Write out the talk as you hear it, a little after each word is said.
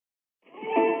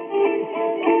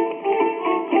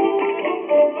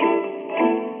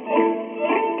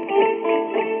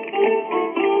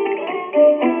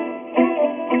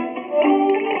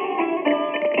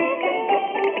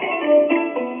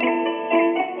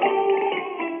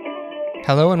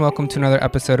Hello and welcome to another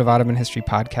episode of Ottoman History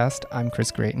Podcast. I'm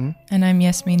Chris Grayton. And I'm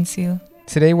Yasmin Seal.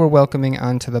 Today we're welcoming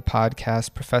onto the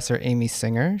podcast Professor Amy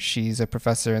Singer. She's a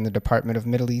professor in the Department of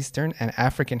Middle Eastern and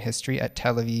African History at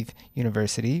Tel Aviv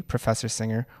University. Professor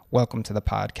Singer, welcome to the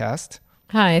podcast.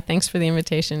 Hi, thanks for the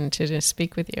invitation to just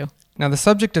speak with you. Now, the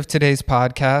subject of today's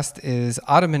podcast is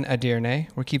Ottoman Edirne.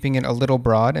 We're keeping it a little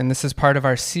broad, and this is part of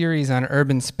our series on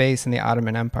urban space in the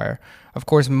Ottoman Empire. Of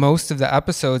course, most of the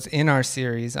episodes in our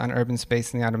series on urban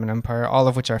space in the Ottoman Empire, all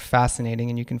of which are fascinating,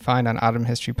 and you can find on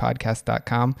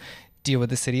ottomanhistorypodcast.com, deal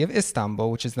with the city of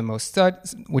Istanbul, which is the most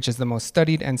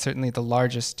studied and certainly the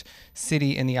largest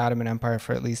city in the Ottoman Empire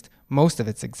for at least most of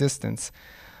its existence.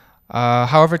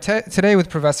 However, today with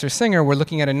Professor Singer, we're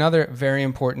looking at another very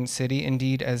important city,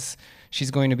 indeed, as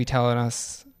she's going to be telling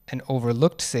us, an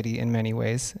overlooked city in many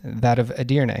ways, that of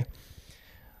Edirne.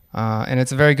 And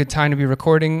it's a very good time to be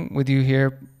recording with you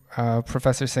here,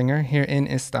 Professor Singer, here in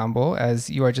Istanbul, as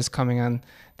you are just coming on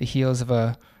the heels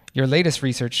of your latest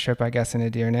research trip, I guess, in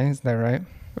Edirne. Is that right?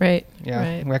 Right.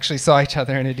 Yeah. Right. We actually saw each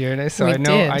other in Edirne, so We I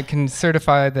know did. I can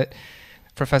certify that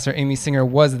Professor Amy Singer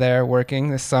was there working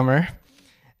this summer.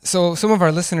 So some of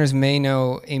our listeners may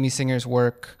know Amy Singer's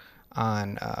work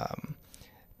on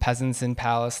peasants in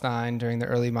Palestine during the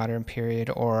early modern period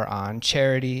or on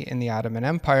charity in the Ottoman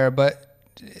Empire. But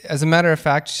as a matter of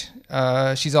fact,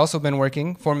 she's also been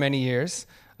working for many years,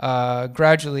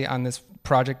 gradually on this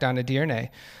project on Edirne.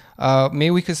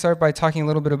 Maybe we could start by talking a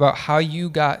little bit about how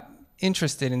you got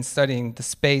interested in studying the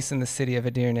space in the city of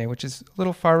Edirne, which is a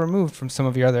little far removed from some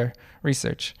of your other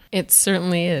research. It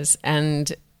certainly is.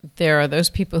 And there are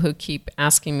those people who keep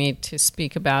asking me to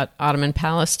speak about Ottoman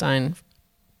Palestine,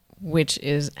 which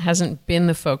hasn't been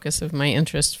the focus of my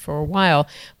interest for a while,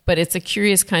 but it's a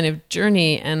curious kind of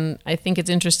journey, and I think it's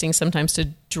interesting sometimes to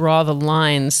draw the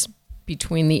lines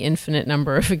between the infinite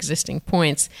number of existing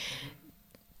points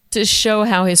to show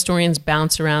how historians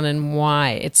bounce around and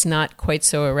why it's not quite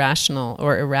so irrational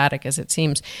or erratic as it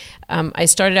seems. I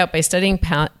started out by studying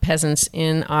peasants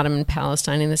in Ottoman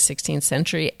Palestine in the 16th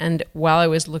century, and while I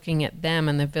was looking at them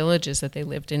and the villages that they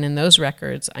lived in those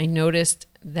records, I noticed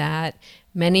that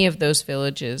many of those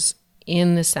villages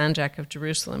in the Sanjak of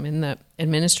Jerusalem, in the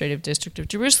administrative district of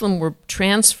Jerusalem, were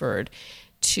transferred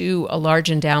to a large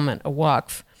endowment, a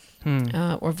waqf,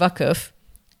 or vakuf,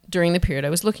 during the period I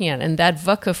was looking at. And that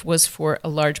vakuf was for a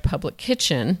large public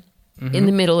kitchen in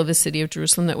the middle of the city of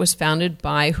Jerusalem that was founded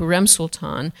by Hurrem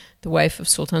Sultan, the wife of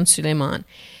Sultan Suleiman.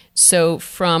 So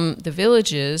from the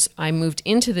villages, I moved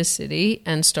into the city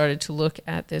and started to look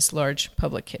at this large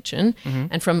public kitchen.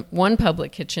 And from one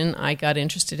public kitchen, I got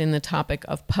interested in the topic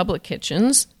of public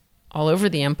kitchens all over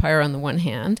the empire on the one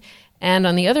hand, and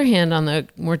on the other hand, on the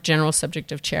more general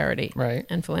subject of charity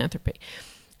and philanthropy.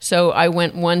 So I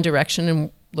went one direction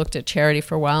and looked at charity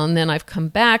for a while, and then I've come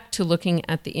back to looking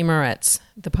at the imarets,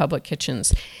 the public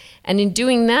kitchens. And in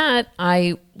doing that,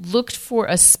 I looked for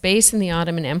a space in the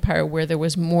Ottoman Empire where there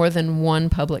was more than one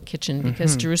public kitchen,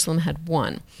 because Jerusalem had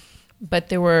one. But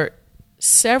there were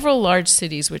several large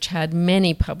cities which had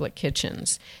many public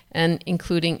kitchens, and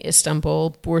including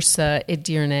Istanbul, Bursa,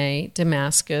 Edirne,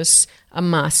 Damascus,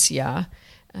 Amasya,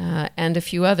 and a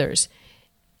few others.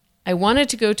 I wanted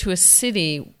to go to a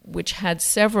city which had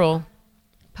several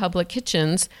public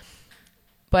kitchens,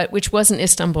 but which wasn't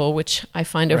Istanbul, which I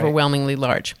find overwhelmingly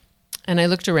large. And I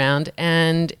looked around,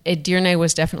 and Edirne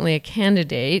was definitely a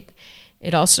candidate.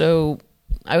 I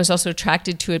was also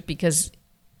attracted to it because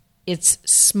it's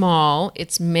small,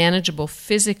 it's manageable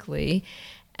physically,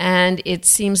 and it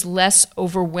seems less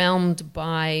overwhelmed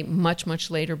by much, much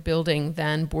later building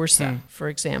than Bursa, for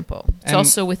example. It's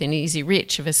also within easy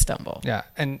reach of Istanbul. Yeah,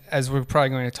 and as we're probably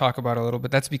going to talk about a little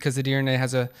bit, that's because Edirne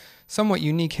has a somewhat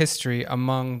unique history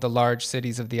among the large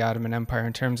cities of the Ottoman Empire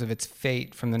in terms of its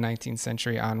fate from the 19th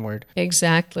century onward.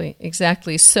 Exactly.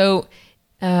 So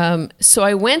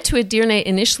I went to Edirne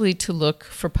initially to look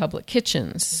for public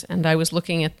kitchens, and I was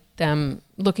looking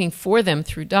for them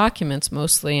through documents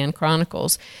mostly and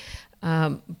chronicles.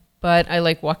 But I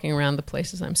like walking around the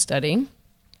places I'm studying.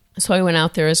 So I went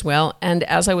out there as well. And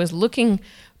as I was looking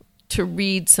to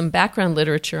read some background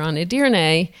literature on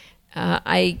Edirne,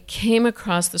 I came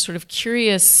across the sort of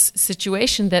curious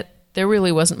situation that there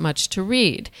really wasn't much to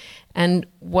read. And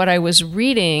what I was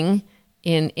reading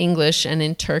in English and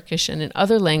in Turkish and in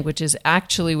other languages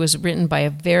actually was written by a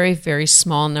very, very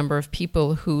small number of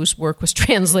people whose work was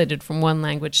translated from one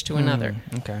language to another.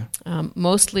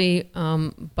 Mostly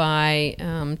by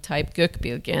type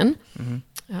Gökbilgin,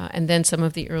 and then some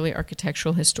of the early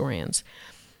architectural historians.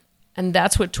 And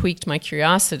that's what tweaked my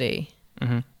curiosity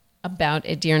about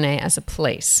Edirne as a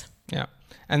place. Yeah.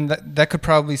 And that could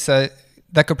probably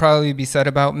that could probably be said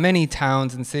about many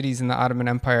towns and cities in the Ottoman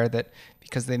Empire, that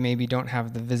because they maybe don't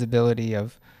have the visibility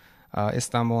of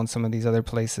Istanbul and some of these other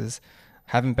places,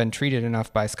 haven't been treated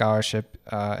enough by scholarship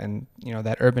and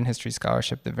that urban history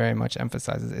scholarship that very much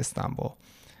emphasizes Istanbul.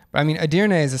 But I mean,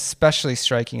 Edirne is especially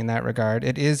striking in that regard.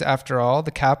 It is, after all,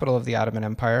 the capital of the Ottoman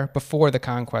Empire before the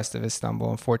conquest of Istanbul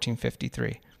in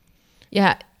 1453.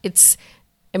 Yeah, it's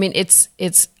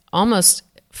almost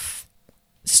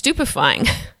stupefying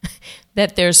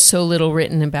that there's so little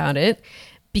written about it,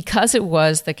 because it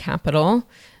was the capital,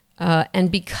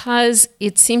 and because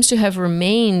it seems to have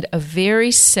remained a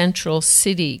very central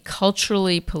city,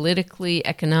 culturally, politically,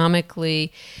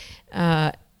 economically,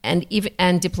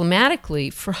 and diplomatically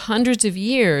for hundreds of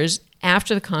years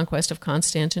after the conquest of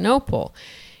Constantinople.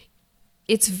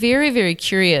 It's very, very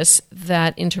curious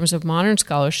that in terms of modern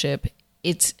scholarship,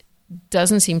 it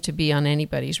doesn't seem to be on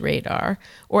anybody's radar.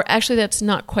 Or actually, that's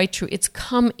not quite true. It's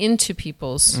come into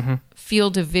people's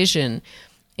field of vision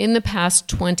in the past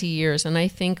 20 years. And I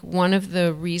think one of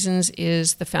the reasons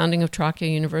is the founding of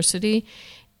Trakya University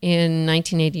in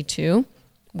 1982,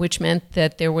 which meant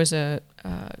that there was a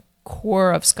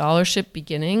core of scholarship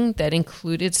beginning that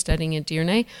included studying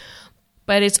Edirne.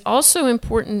 But it's also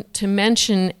important to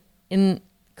mention in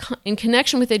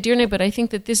connection with Edirne, but I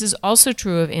think that this is also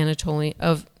true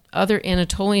of other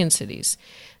Anatolian cities,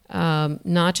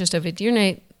 not just of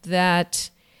Edirne, that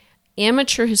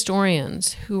amateur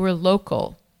historians who were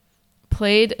local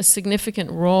played a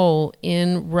significant role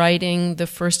in writing the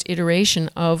first iteration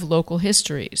of local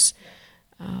histories.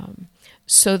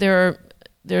 So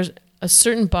there's a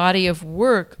certain body of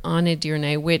work on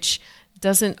Edirne which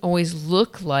doesn't always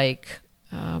look like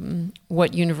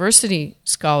what university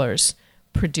scholars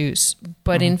produce,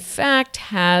 but in fact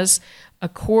has a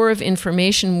core of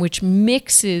information which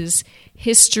mixes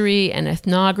history and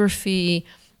ethnography,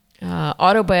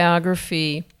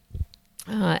 autobiography,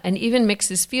 and even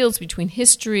mixes fields between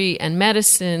history and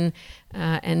medicine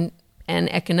and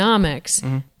economics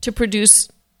to produce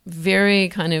very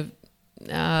kind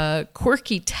of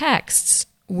quirky texts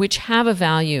which have a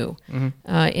value in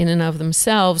and of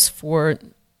themselves for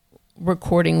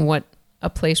recording what a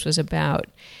place was about.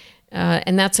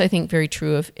 And that's, I think, very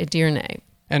true of Edirne.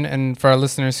 And for our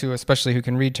listeners who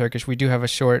can read Turkish, we do have a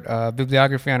short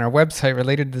bibliography on our website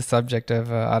related to the subject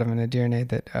of Ottoman Edirne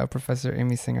that Professor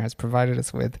Amy Singer has provided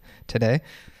us with today.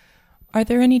 Are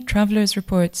there any travelers'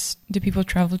 reports? Do people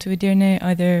travel to Edirne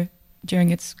either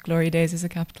during its glory days as a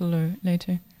capital or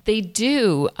later? They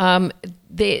do.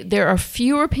 There are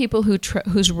fewer people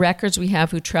whose records we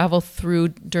have who travel through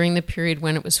during the period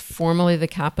when it was formally the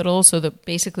capital, so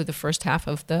basically the first half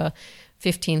of the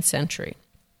 15th century.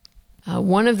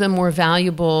 One of the more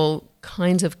valuable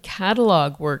kinds of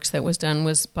catalog works that was done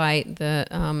was by the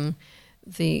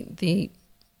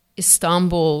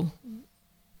Istanbul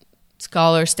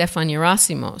scholar Stefan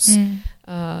Gerasimos,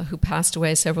 who passed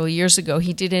away several years ago.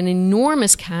 He did an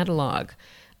enormous catalog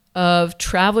of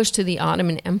travelers to the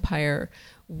Ottoman Empire,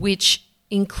 which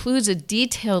includes a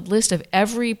detailed list of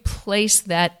every place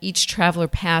that each traveler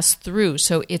passed through.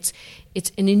 So it's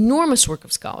an enormous work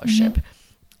of scholarship.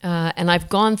 And I've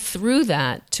gone through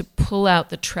that to pull out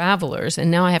the travelers,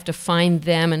 and now I have to find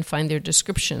them and find their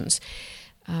descriptions.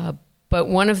 But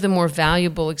one of the more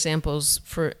valuable examples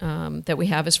that we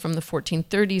have is from the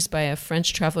 1430s by a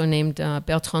French traveler named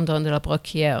Bertrand de la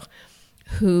Brocquière,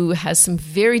 who has some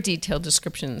very detailed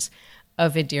descriptions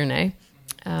of Edirne.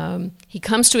 He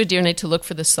comes to Edirne to look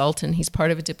for the Sultan. He's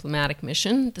part of a diplomatic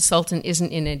mission. The Sultan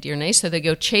isn't in Edirne, so they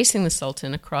go chasing the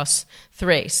Sultan across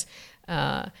Thrace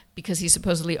because he's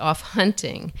supposedly off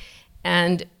hunting.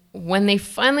 And when they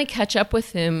finally catch up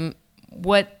with him,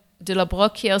 what de la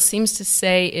Brocquière seems to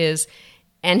say is,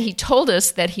 and he told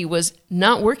us that he was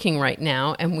not working right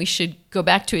now and we should go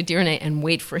back to Edirne and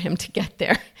wait for him to get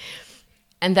there.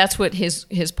 And that's what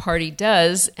his party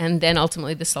does. And then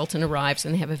ultimately the Sultan arrives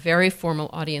and they have a very formal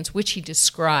audience, which he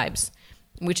describes,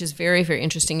 which is very, very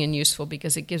interesting and useful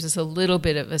because it gives us a little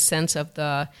bit of a sense of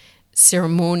the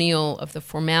ceremonial, of the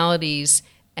formalities,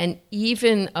 and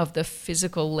even of the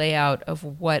physical layout of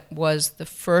what was the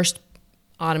first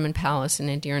Ottoman palace in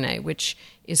Edirne, which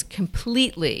is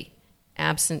completely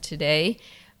absent today,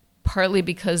 partly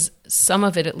because some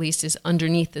of it at least is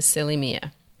underneath the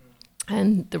Selimiye.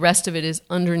 And the rest of it is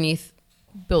underneath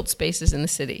built spaces in the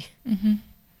city. Mm-hmm.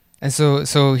 And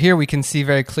so here we can see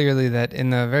very clearly that in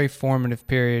the very formative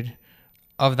period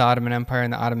of the Ottoman Empire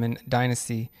and the Ottoman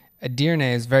dynasty,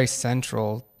 Edirne is very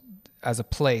central as a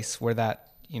place where that,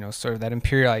 sort of that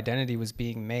imperial identity was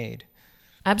being made.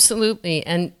 Absolutely.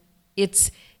 And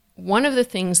it's one of the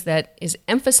things that is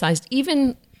emphasized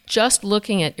even just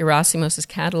looking at Erasimos'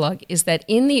 catalog, is that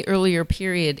in the earlier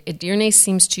period, Edirne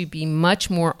seems to be much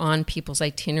more on people's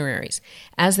itineraries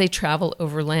as they travel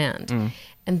overland.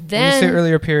 And then, when you say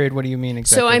earlier period, what do you mean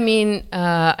exactly? So I mean,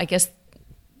 I guess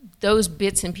those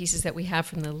bits and pieces that we have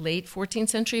from the late 14th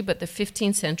century, but the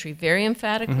 15th century very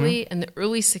emphatically, and the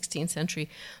early 16th century.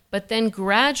 But then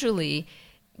gradually,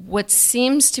 what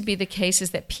seems to be the case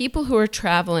is that people who are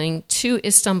traveling to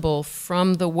Istanbul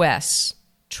from the west,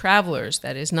 travelers,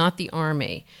 that is not the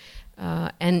army,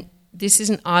 and this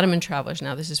isn't Ottoman travelers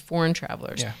now, this is foreign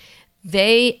travelers,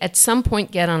 they at some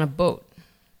point get on a boat.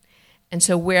 And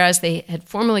so whereas they had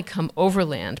formerly come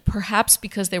overland, perhaps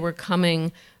because they were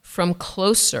coming from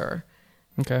closer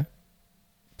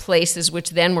places,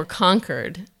 which then were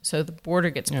conquered, so the border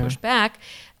gets pushed back,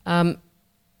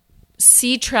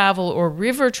 sea travel or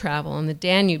river travel on the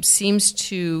Danube seems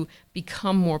to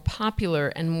become more popular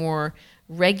and more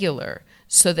regular,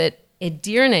 so that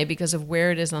Edirne, because of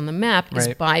where it is on the map, is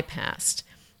bypassed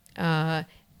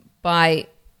by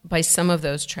some of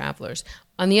those travelers.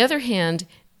 On the other hand,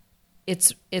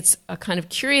 it's a kind of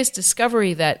curious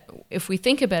discovery that if we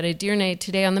think about Edirne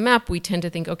today on the map, we tend to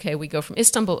think, okay, we go from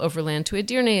Istanbul overland to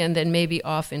Edirne and then maybe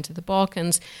off into the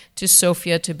Balkans, to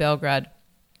Sofia, to Belgrade.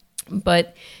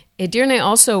 But Edirne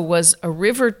also was a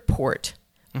river port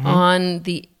on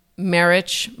the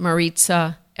Meriç,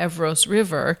 Maritsa, Evros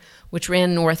River, which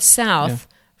ran north-south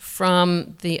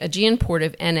from the Aegean port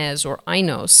of Enes or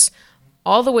Ainos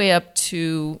all the way up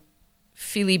to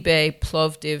Filibe,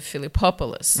 Plovdiv,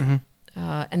 Philippopolis.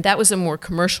 And that was a more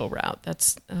commercial route.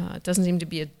 That's it doesn't seem to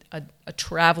be a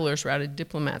traveler's route, a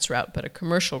diplomat's route, but a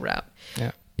commercial route.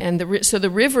 And so the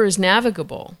river is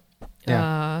navigable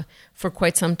for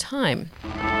quite some time.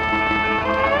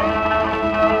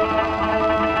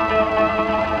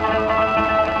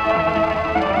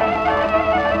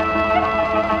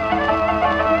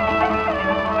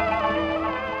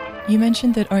 You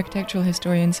mentioned that architectural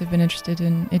historians have been interested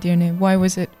in Edirne. Why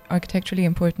was it architecturally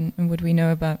important, and would we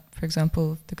know about, for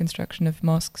example, the construction of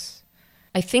mosques?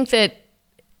 I think that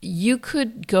you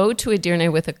could go to Edirne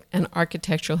with an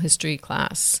architectural history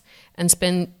class and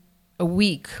spend a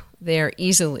week there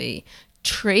easily,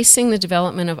 tracing the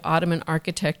development of Ottoman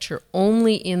architecture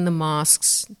only in the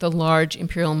mosques, the large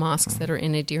imperial mosques that are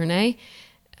in Edirne.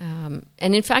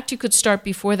 And in fact, you could start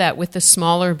before that with the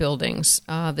smaller buildings,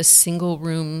 the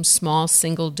single-room, small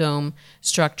single-dome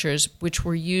structures, which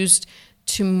were used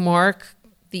to mark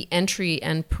the entry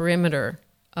and perimeter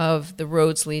of the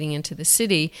roads leading into the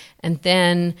city, and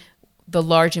then the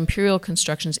large imperial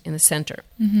constructions in the center.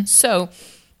 So,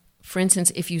 for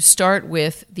instance, if you start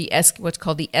with what's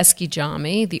called the Eski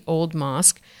Cami, the old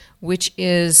mosque, which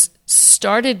is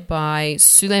started by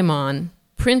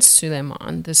Prince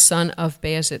Suleiman, the son of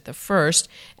Bayezid I,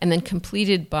 and then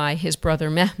completed by his brother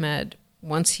Mehmed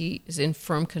once he is in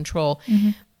firm control.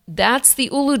 That's the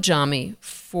Ulu Cami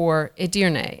for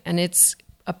Edirne, and it's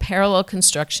a parallel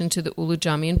construction to the Ulu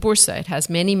Cami in Bursa. It has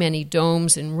many, many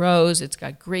domes in rows. It's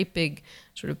got great big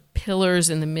sort of pillars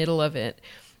in the middle of it,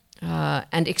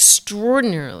 and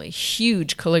extraordinarily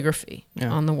huge calligraphy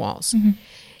on the walls.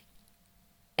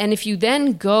 And if you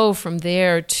then go from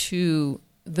there to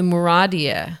the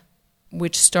Muradiye,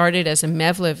 which started as a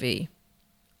Mevlevi,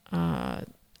 Hane,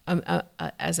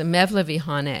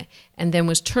 and then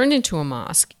was turned into a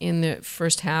mosque in the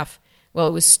first half. Well,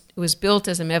 it was built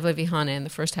as a Mevlevi Hane in the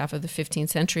first half of the 15th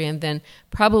century, and then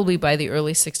probably by the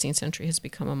early 16th century has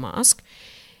become a mosque.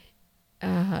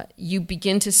 You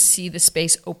begin to see the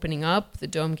space opening up, the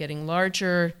dome getting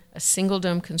larger, a single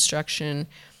dome construction,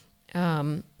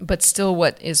 but still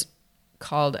what is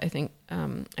called, I think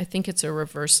it's a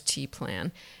reverse T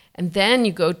plan. And then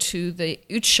you go to the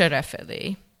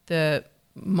Üçşerefeli, the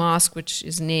mosque which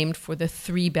is named for the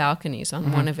 3 balconies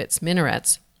on one of its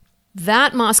minarets.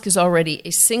 That mosque is already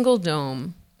a single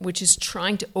dome, which is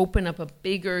trying to open up a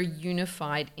bigger,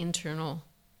 unified internal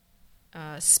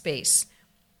space.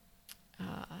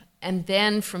 And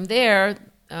then from there,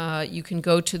 you can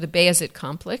go to the Bayezid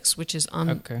complex, which is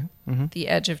on the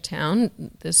edge of town,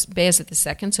 this Bayezid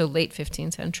II, so late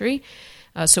 15th century.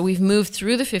 So we've moved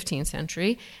through the 15th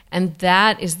century, and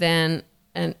that is then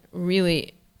a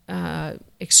really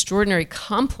extraordinary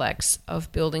complex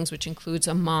of buildings, which includes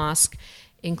a mosque,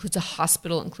 includes a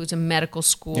hospital, includes a medical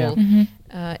school,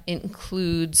 it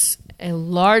includes a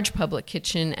large public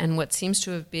kitchen, and what seems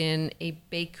to have been a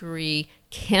bakery,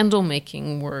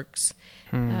 candle-making works,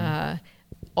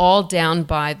 all down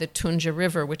by the Tunja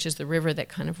River, which is the river that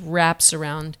kind of wraps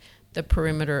around the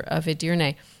perimeter of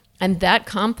Edirne. And that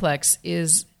complex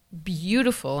is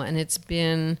beautiful, and it's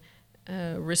been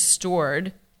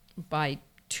restored by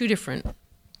 2 different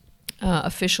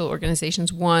official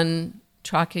organizations, one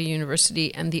Trakya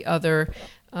University and the other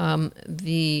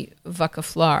the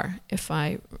Vakıflar, if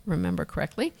I remember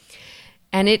correctly.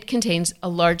 And it contains a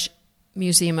large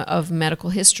museum of medical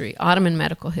history, Ottoman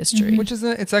medical history. Which is,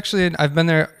 it's actually, I've been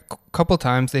there a couple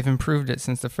times. They've improved it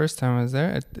since the first time I was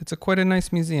there. It's quite a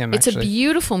nice museum, It's actually. a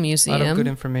beautiful museum. A lot of good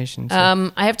information.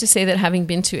 So. I have to say that having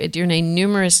been to Edirne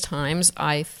numerous times,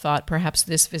 I thought perhaps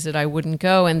this visit I wouldn't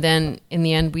go. And then in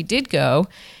the end, we did go.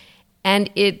 And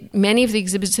many of the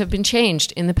exhibits have been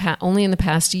changed only in the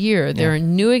past year. Yeah. There are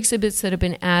new exhibits that have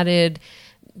been added.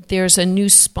 There's a new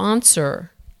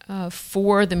sponsor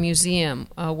for the museum.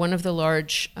 One of the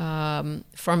large Turkish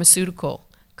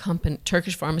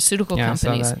pharmaceutical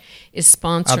companies is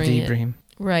sponsoring Abdi it. Ibrahim.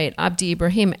 Right, Abdi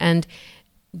Ibrahim. And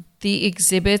the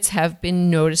exhibits have been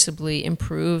noticeably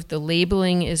improved. The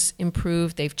labeling is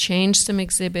improved. They've changed some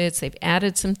exhibits. They've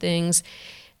added some things.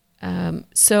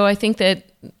 So I think that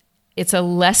it's a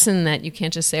lesson that you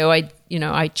can't just say,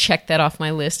 I checked that off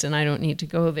my list and I don't need to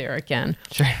go there again.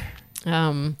 Sure.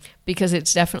 Because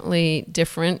it's definitely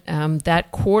different.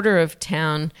 That quarter of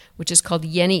town, which is called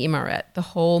Yeni İmaret, the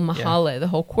whole mahalle, the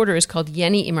whole quarter is called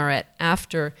Yeni İmaret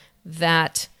after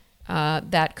that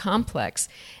complex.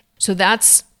 So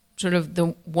that's sort of the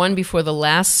one before the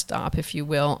last stop, if you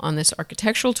will, on this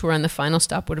architectural tour. And the final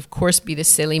stop would, of course, be the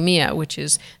Selimiye, which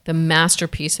is the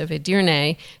masterpiece of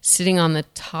Edirne, sitting on the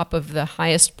top of the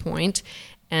highest point,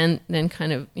 and then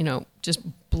kind of, just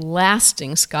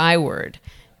blasting skyward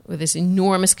with this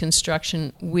enormous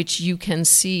construction, which you can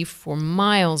see for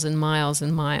miles and miles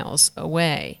and miles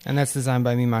away. And that's designed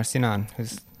by Mimar Sinan,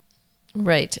 who's...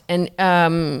 Right, and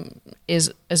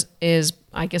is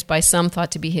I guess by some thought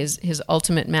to be his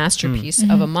ultimate masterpiece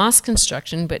of a mosque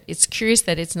construction. But it's curious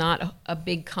that it's not a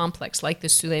big complex like the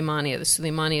Süleymaniye. The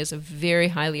Süleymaniye is a very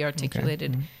highly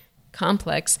articulated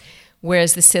complex,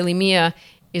 whereas the Selimiye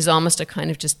is almost a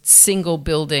kind of just single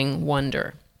building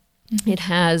wonder. It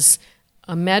has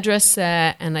a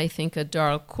madrasa and I think a Dar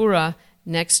al-Qura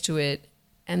next to it,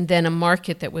 and then a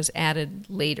market that was added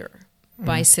later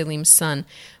by Selim's son.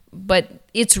 But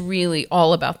it's really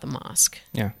all about the mosque.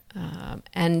 Yeah.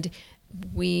 And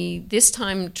we this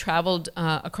time traveled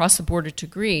across the border to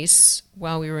Greece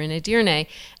while we were in Edirne,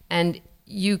 and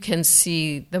you can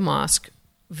see the mosque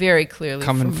very clearly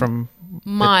coming from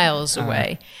miles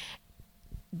away.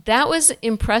 That was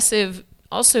impressive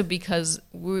also because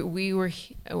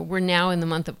we're now in the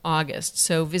month of August,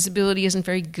 so visibility isn't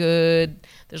very good.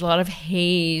 There's a lot of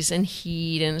haze and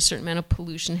heat and a certain amount of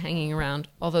pollution hanging around,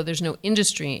 although there's no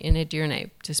industry in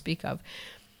Edirne to speak of.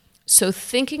 So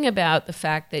thinking about the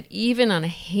fact that even on a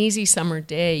hazy summer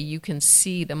day, you can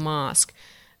see the mosque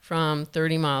from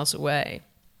 30 miles away.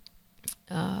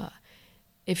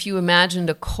 If you imagined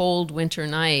a cold winter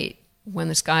night when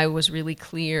the sky was really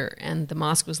clear and the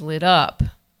mosque was lit up,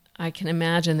 I can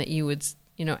imagine that you would,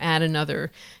 add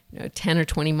another, 10 or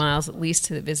 20 miles at least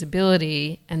to the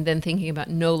visibility, and then thinking about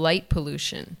no light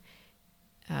pollution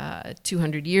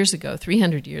 200 years ago,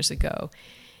 300 years ago.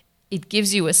 It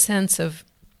gives you a sense of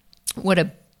what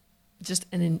a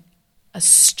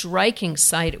striking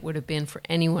sight it would have been for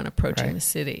anyone approaching the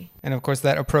city. And of course,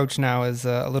 that approach now is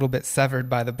a little bit severed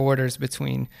by the borders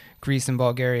between Greece and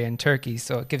Bulgaria and Turkey.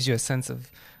 So it gives you a sense of,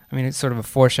 it's sort of a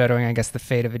foreshadowing, I guess, the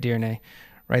fate of Edirne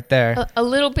right there. A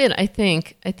little bit, I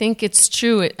think. I think it's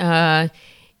true.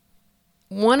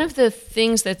 One of the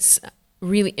things that's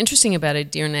really interesting about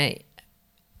Edirne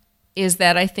is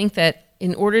that I think that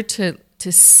in order to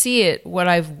see it, what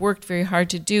I've worked very hard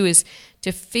to do is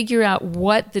to figure out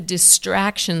what the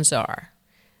distractions are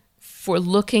for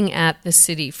looking at the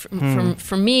city.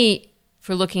 For me,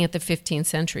 for looking at the 15th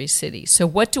century city. So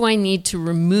what do I need to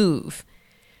remove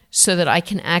so that I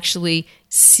can actually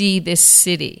see this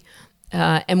city?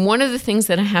 And one of the things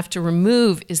that I have to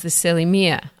remove is the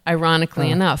Selimiye, ironically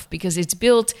enough, because it's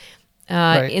built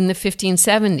in the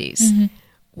 1570s,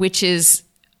 which is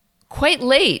quite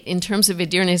late in terms of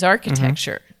Edirne's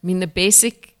architecture. The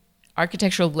basic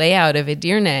architectural layout of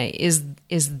Edirne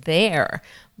is there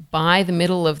by the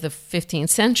middle of the 15th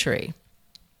century.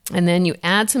 And then you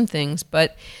add some things,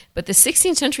 but the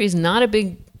 16th century is not a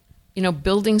big,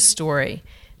 building story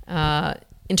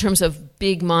in terms of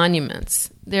big monuments.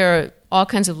 There are all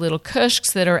kinds of little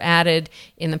kushks that are added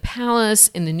in the palace,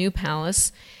 in the new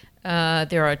palace.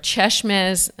 There are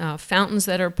cheshmes, fountains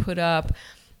that are put up.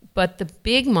 But the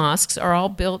big mosques are all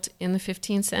built in the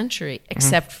 15th century,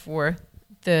 except for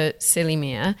the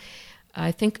Selimiye.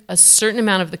 I think a certain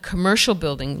amount of the commercial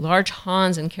building, large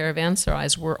khans and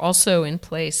caravanserais, were also in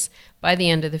place by the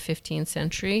end of the 15th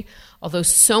century, although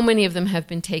so many of them have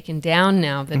been taken down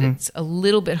now that it's a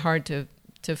little bit hard to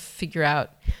figure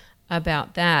out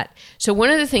about that. So one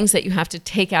of the things that you have to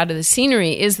take out of the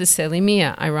scenery is the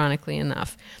Selimia, ironically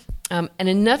enough. And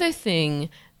another thing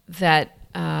that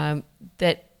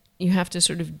that you have to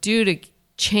sort of do to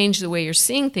change the way you're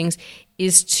seeing things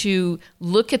is to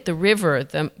look at the river,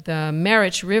 the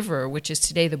Meriç River, which is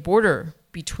today the border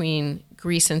between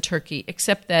Greece and Turkey,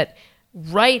 except that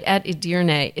right at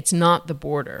Edirne, it's not the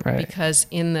border, because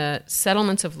in the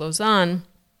settlements of Lausanne,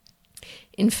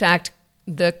 in fact,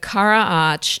 the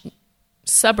Karaağaç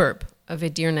suburb of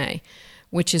Edirne,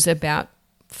 which is about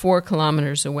 4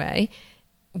 kilometers away,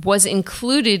 was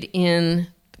included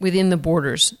within the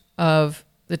borders of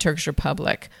the Turkish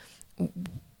Republic,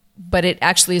 but it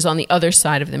actually is on the other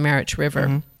side of the Meriç River.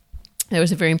 Mm-hmm. There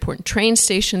was a very important train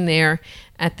station there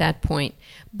at that point.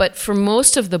 But for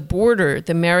most of the border,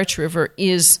 the Meriç River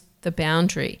is the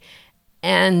boundary.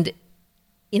 And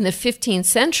in the 15th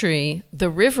century, the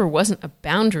river wasn't a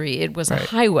boundary, it was a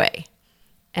highway.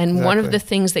 And one of the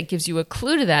things that gives you a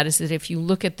clue to that is that if you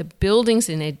look at the buildings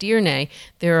in Edirne,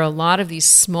 there are a lot of these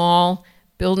small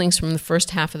buildings from the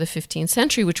first half of the 15th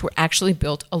century which were actually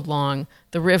built along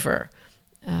the river,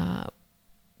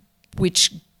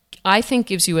 which I think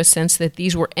gives you a sense that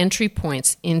these were entry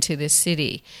points into this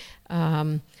city.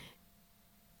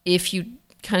 If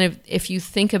you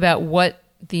think about what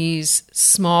these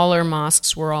smaller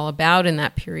mosques were all about in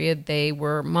that period, they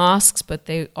were mosques, but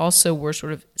they also were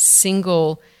sort of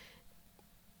single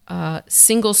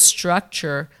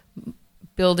structure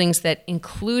buildings that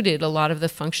included a lot of the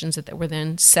functions that were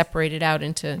then separated out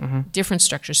into different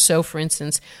structures. So, for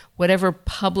instance, whatever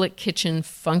public kitchen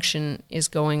function is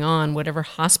going on, whatever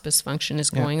hospice function is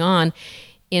going on,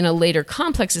 in a later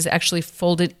complex is actually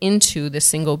folded into the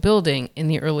single building in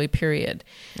the early period.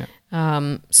 Yeah.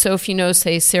 So if you know,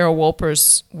 say, Sarah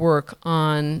Wolper's work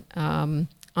on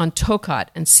Tokat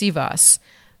and Sivas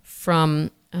from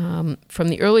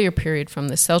the earlier period, from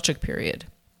the Selçuk period,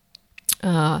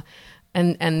 and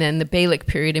then the Beylik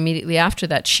period immediately after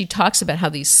that, she talks about how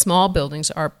these small buildings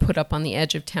are put up on the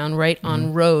edge of town, right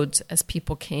on roads as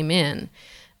people came in.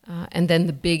 And then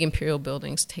the big imperial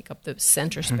buildings take up the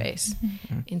center space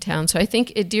in town. So I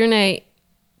think Edirne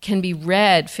can be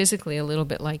read physically a little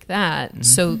bit like that. Mm-hmm.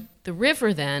 So the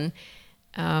river then,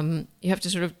 you have to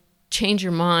sort of change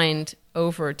your mind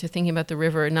over to thinking about the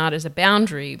river not as a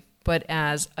boundary, but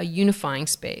as a unifying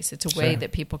space. It's a way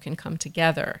that people can come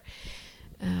together.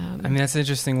 I mean, that's an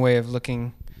interesting way of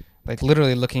looking, like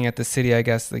literally looking at the city, I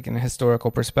guess, like in a historical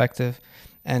perspective.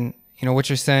 And, you know, what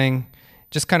you're saying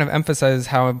just kind of emphasizes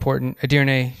how important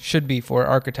Edirne should be for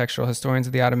architectural historians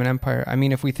of the Ottoman Empire. I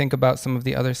mean, if we think about some of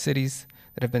the other cities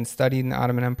that have been studied in the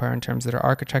Ottoman Empire in terms of their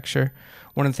architecture,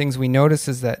 one of the things we notice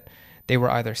is that they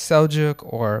were either Seljuk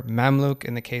or Mamluk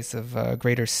in the case of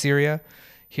Greater Syria.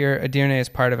 Here, Edirne is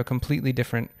part of a completely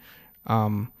different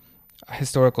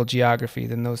historical geography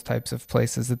than those types of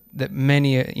places that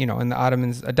many, you know, and the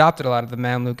Ottomans adopted a lot of the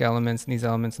Mamluk elements and these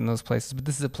elements in those places, but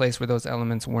this is a place where those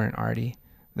elements weren't already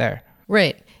there.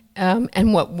 Right.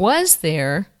 And what was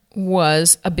there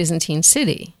was a Byzantine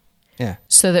city. Yeah.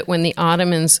 So that when the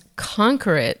Ottomans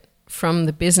conquer it from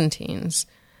the Byzantines,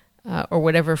 or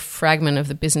whatever fragment of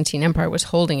the Byzantine Empire was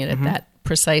holding it at that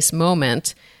precise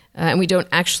moment, and we don't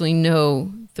actually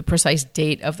know the precise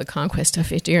date of the conquest of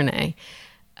Edirne,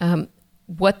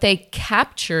 what they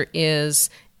capture is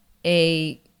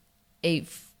a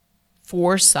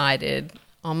four-sided,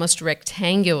 almost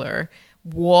rectangular,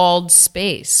 walled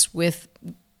space with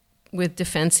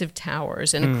defensive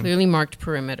towers and a clearly marked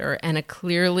perimeter and a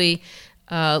clearly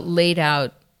laid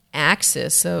out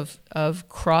axis of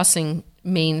crossing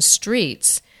main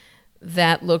streets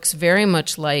that looks very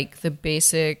much like the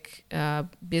basic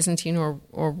Byzantine or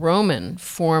Roman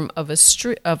form of a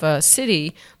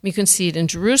city. You can see it in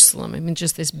Jerusalem. I mean,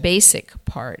 just this basic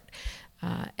part.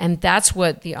 And that's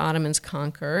what the Ottomans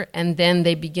conquer, and then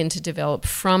they begin to develop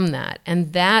from that.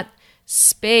 And that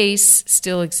space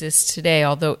still exists today,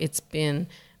 although it's been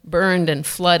burned and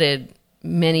flooded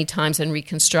many times and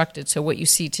reconstructed. So what you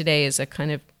see today is a kind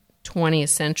of 20th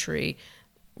century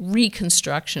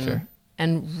reconstruction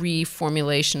and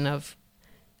reformulation of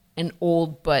an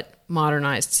old but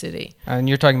modernized city. And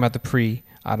you're talking about the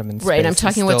pre-Ottoman space. Right, I'm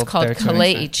talking what's called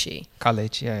Kaleiçi.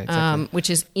 Kaleiçi, yeah, exactly. Which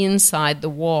is inside the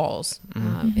walls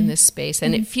in this space.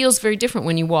 And it feels very different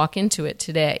when you walk into it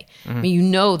today. I mean, you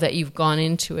know that you've gone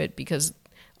into it because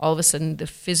all of a sudden the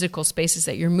physical spaces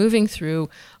that you're moving through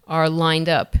are lined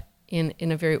up in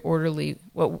a very orderly,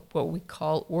 what we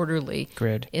call orderly.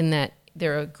 Grid. In that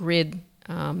they're a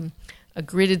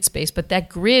gridded space. But that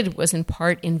grid was in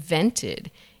part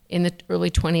invented in the early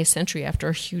 20th century after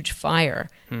a huge fire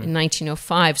in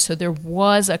 1905. So there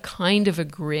was a kind of a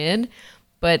grid,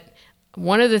 but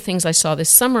one of the things I saw this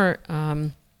summer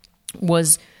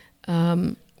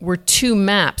were two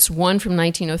maps, one from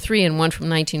 1903 and one from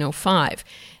 1905.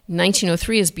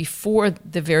 1903 is before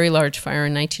the very large fire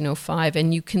in 1905,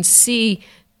 and you can see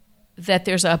that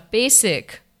there's a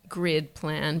basic grid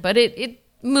plan, but it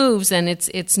moves, and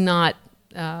it's not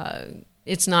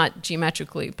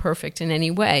geometrically perfect in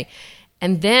any way.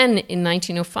 And then in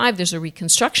 1905, there's a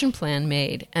reconstruction plan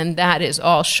made, and that is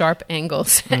all sharp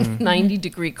angles and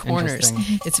 90-degree corners.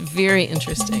 It's very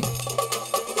interesting.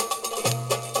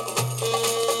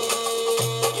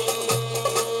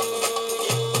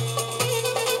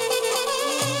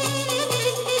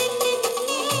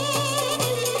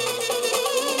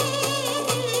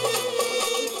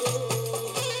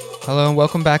 Hello and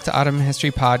welcome back to Ottoman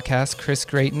History Podcast. Chris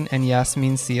Grayton and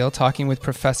Yasmin Seal talking with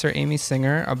Professor Amy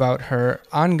Singer about her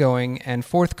ongoing and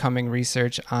forthcoming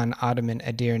research on Ottoman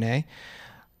Edirne.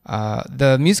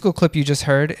 The musical clip you just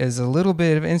heard is a little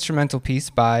bit of an instrumental piece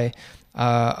by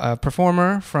a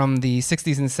performer from the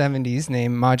 60s and 70s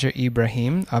named Majer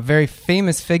Ibrahim, a very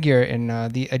famous figure in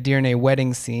the Edirne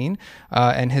wedding scene,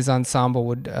 and his ensemble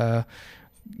would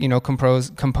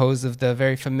composed of the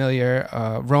very familiar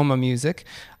Roma music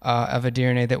of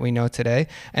Edirne that we know today.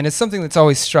 And it's something that's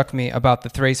always struck me about the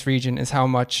Thrace region is how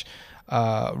much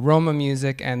Roma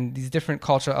music and these different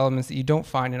cultural elements that you don't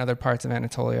find in other parts of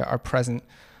Anatolia are present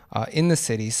in the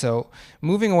city. So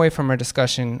moving away from our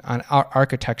discussion on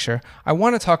architecture, I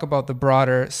want to talk about the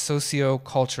broader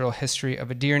socio-cultural history of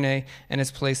Edirne and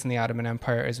its place in the Ottoman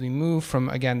Empire as we move from,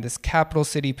 again, this capital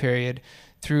city period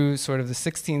through sort of the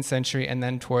 16th century and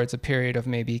then towards a period of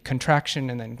maybe contraction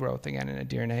and then growth again in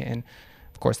Edirne and,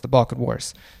 of course, the Balkan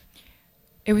Wars.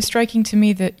 It was striking to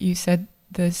me that you said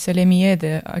the Selimiye,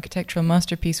 the architectural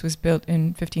masterpiece, was built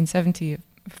in 1570, a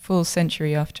full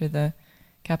century after the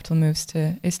capital moves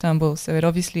to Istanbul. So it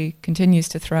obviously continues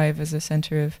to thrive as a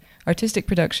center of artistic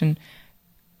production.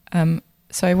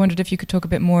 So I wondered if you could talk a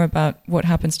bit more about what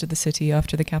happens to the city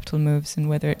after the capital moves and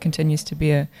whether it continues to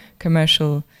be a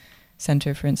commercial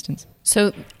center, for instance.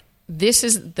 So this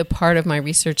is the part of my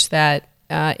research that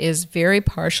is very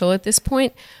partial at this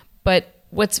point. But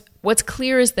what's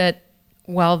clear is that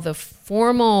while the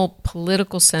formal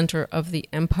political center of the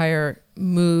empire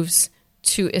moves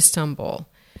to Istanbul,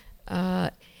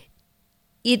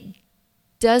 it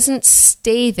doesn't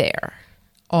stay there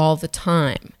all the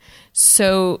time.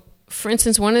 So, for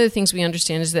instance, one of the things we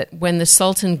understand is that when the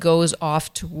Sultan goes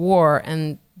off to war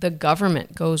and the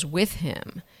government goes with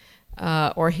him,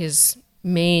 or his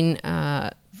main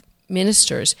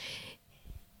ministers,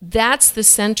 that's the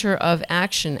center of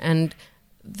action. And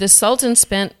the Sultan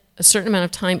spent a certain amount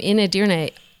of time in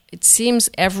Edirne, it seems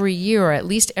every year, or at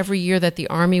least every year that the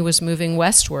army was moving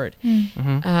westward.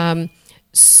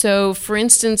 So, for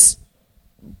instance,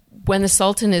 when the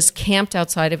Sultan is camped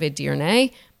outside of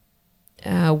Edirne,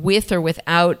 with or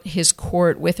without his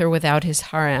court, with or without his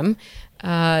harem,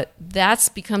 that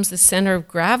becomes the center of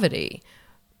gravity.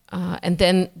 And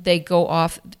then they go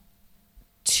off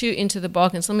into the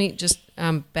Balkans. Let me just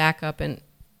back up and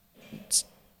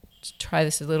try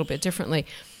this a little bit differently.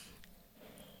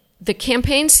 The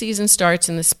campaign season starts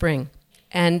in the spring,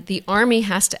 and the army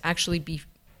has to actually be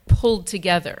pulled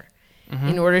together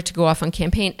in order to go off on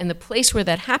campaign. And the place where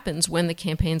that happens when the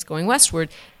campaign's going westward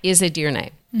is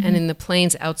Edirne, and in the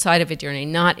plains outside of Edirne,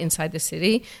 not inside the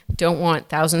city. Don't want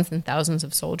thousands and thousands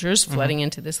of soldiers flooding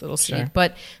into this little city. Sure.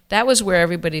 But that was where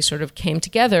everybody sort of came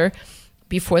together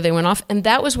before they went off, and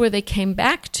that was where they came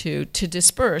back to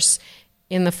disperse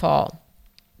in the fall.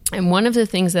 And one of the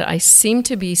things that I seem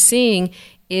to be seeing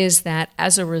is that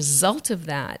as a result of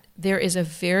that, there is a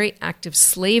very active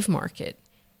slave market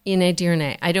in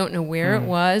Edirne. I don't know where it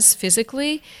was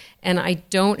physically, and I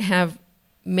don't have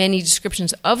many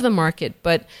descriptions of the market,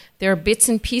 but there are bits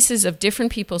and pieces of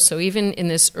different people. So even in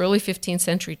this early 15th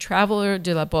century traveler,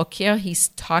 de la Beaucaire, he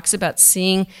talks about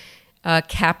seeing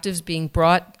captives being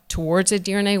brought towards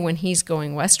Edirne when he's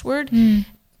going westward.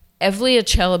 Evliya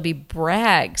Çelebi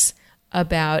brags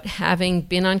about having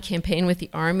been on campaign with the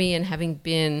army and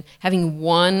having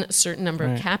won a certain number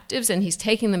of captives, and he's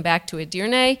taking them back to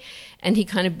Edirne, and he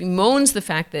kind of bemoans the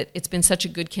fact that it's been such a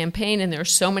good campaign and there are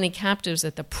so many captives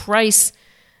that the price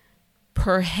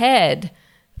per head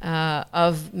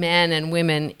of men and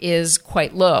women is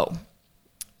quite low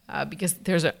because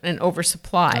there's an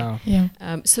oversupply.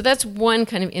 So that's one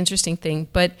kind of interesting thing.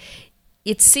 But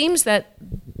it seems that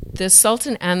the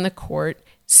Sultan and the court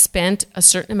spent a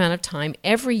certain amount of time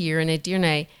every year in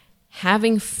Edirne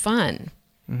having fun.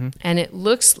 And it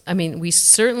looks, we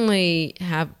certainly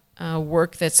have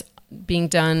work that's being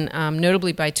done,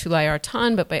 notably by Tülay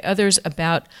Artan, but by others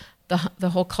about the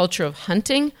whole culture of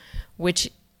hunting,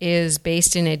 which is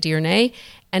based in Edirne,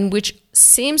 and which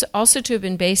seems also to have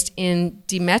been based in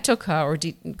Dimetoka, or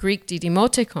Greek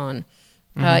Didymotikon,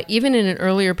 even in an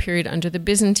earlier period under the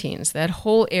Byzantines. That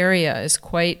whole area is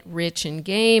quite rich in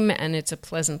game, and it's a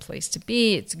pleasant place to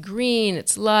be. It's green,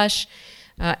 it's lush,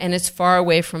 and it's far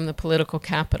away from the political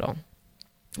capital,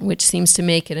 which seems to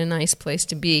make it a nice place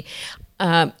to be.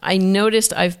 I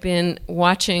noticed I've been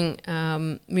watching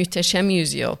Muhteşem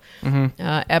Yüzyıl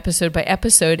episode by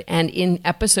episode, and in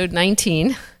episode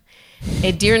 19,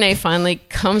 Edirne finally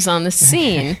comes on the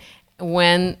scene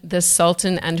when the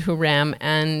Sultan and Hurrem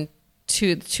and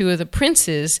two of the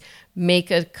princes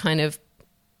make a kind of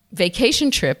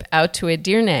vacation trip out to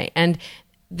Edirne. And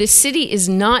the city is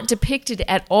not depicted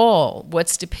at all.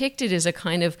 What's depicted is a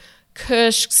kind of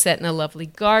köşk set in a lovely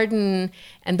garden,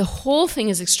 and the whole thing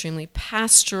is extremely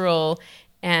pastoral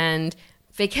and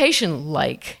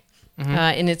vacation-like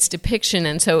in its depiction.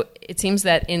 And so it seems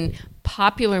that in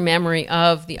popular memory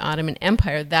of the Ottoman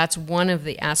Empire, that's one of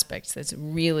the aspects that's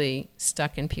really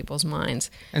stuck in people's minds.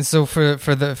 And so for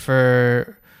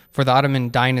the Ottoman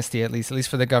dynasty, at least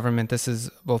for the government, this is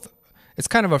both. It's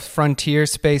kind of a frontier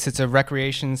space. It's a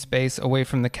recreation space away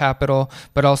from the capital,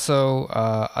 but also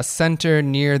a center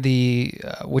near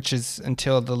which is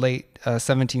until the late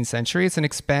 17th century. It's an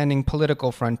expanding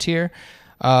political frontier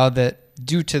that,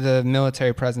 due to the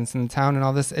military presence in the town and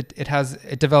all this,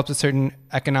 it developed a certain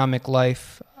economic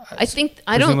life. I think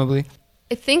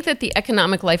that the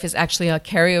economic life is actually a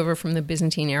carryover from the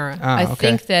Byzantine era. I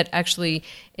think that actually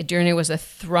Edirne was a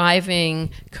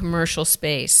thriving commercial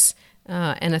space.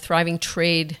 And a thriving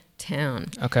trade town.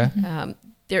 Okay.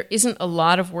 There isn't a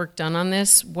lot of work done on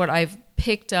this. What I've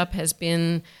picked up has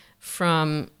been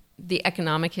from the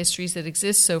economic histories that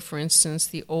exist. So, for instance,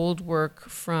 the old work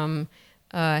from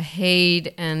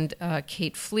Haid and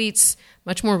Kate Fleet's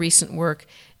much more recent work.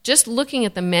 Just looking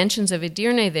at the mentions of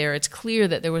Edirne there, it's clear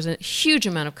that there was a huge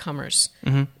amount of commerce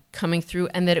coming through,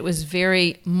 and that it was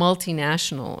very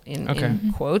multinational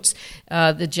in quotes.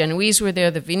 The Genoese were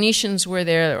there, the Venetians were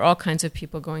there were all kinds of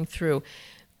people going through.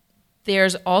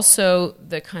 There's also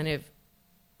the kind of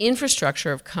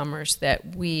infrastructure of commerce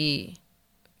that we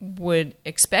would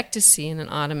expect to see in an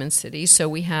Ottoman city. So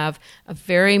we have a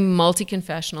very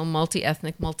multi-confessional,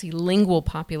 multi-ethnic, multilingual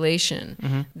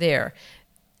population there.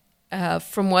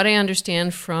 From what I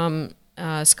understand from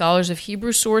scholars of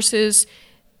Hebrew sources,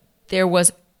 there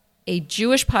was a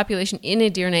Jewish population in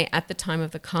Edirne at the time of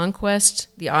the conquest,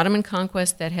 the Ottoman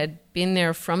conquest, that had been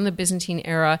there from the Byzantine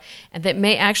era, and that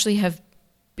may actually have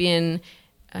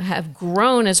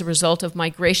grown as a result of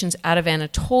migrations out of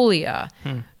Anatolia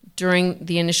during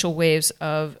the initial waves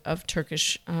of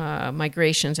Turkish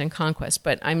migrations and conquest.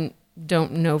 But I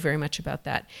don't know very much about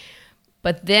that.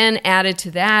 But then added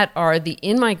to that are the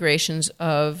in-migrations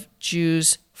of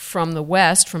Jews from the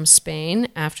West, from Spain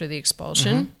after the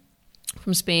expulsion,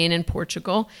 from Spain and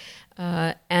Portugal.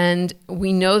 And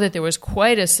we know that there was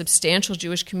quite a substantial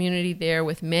Jewish community there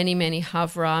with many, many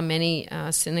havra, many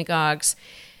synagogues.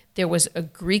 There was a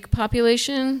Greek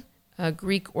population, a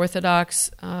Greek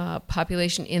Orthodox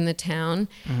population in the town.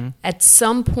 At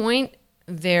some point,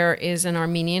 there is an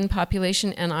Armenian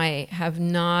population, and I have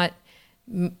not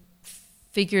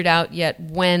figured out yet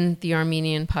when the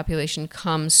Armenian population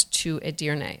comes to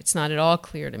Edirne. It's not at all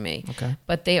clear to me. Okay.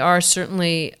 But they are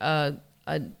certainly a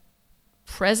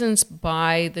presence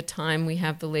by the time we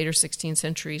have the later 16th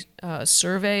century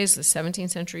surveys, the 17th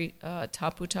century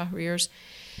Tapu Tahrirs.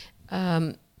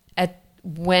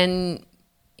 When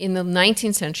in the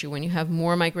 19th century, when you have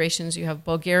more migrations, you have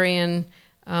Bulgarian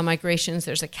migrations,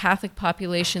 there's a Catholic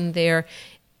population there.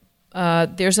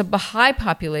 There's a Baha'i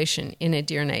population in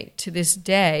Edirne to this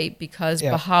day because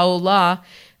Baha'u'llah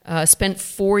spent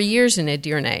 4 years in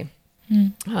Edirne.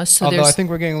 Although I think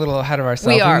we're getting a little ahead of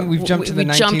ourselves. We've jumped to the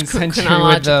 19th century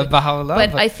with the Baha'u'llah.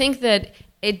 But I think that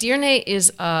Edirne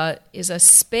is a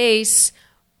space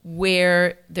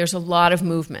where there's a lot of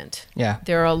movement. Yeah.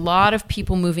 There are a lot of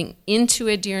people moving into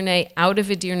Edirne, out of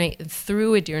Edirne,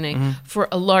 through Edirne for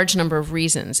a large number of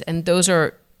reasons. And those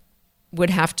would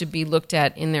have to be looked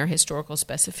at in their historical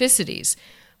specificities.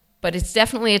 But it's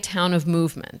definitely a town of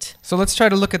movement. So let's try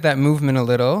to look at that movement a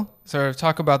little. Sort of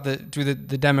talk about the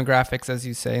demographics, as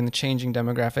you say, and the changing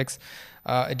demographics.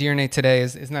 Edirne today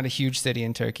is not a huge city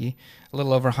in Turkey, a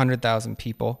little over 100,000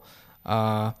 people.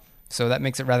 So that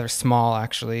makes it rather small,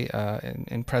 actually,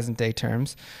 in present-day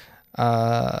terms.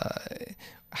 How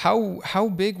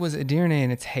big was Edirne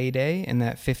in its heyday in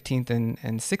that 15th and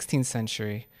 16th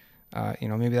century?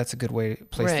 Maybe that's a good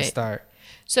place to start.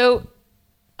 So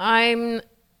I'm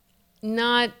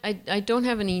I don't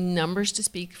have any numbers to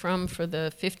speak from for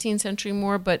the 15th century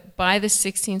more, but by the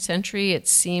 16th century, it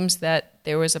seems that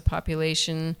there was a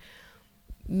population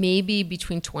maybe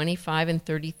between 25 and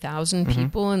 30,000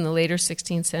 people in the later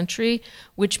 16th century,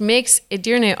 which makes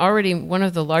Edirne already one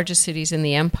of the largest cities in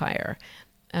the empire.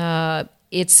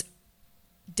 It's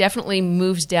definitely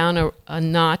moves down a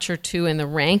notch or two in the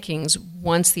rankings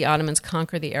once the Ottomans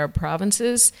conquer the Arab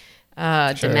provinces.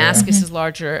 Damascus is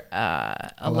larger,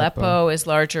 Aleppo is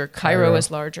larger, Cairo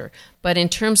is larger. But in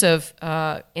terms of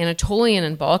Anatolian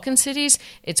and Balkan cities,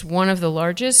 it's one of the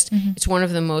largest. It's one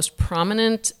of the most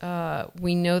prominent.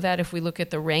 We know that if we look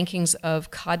at the rankings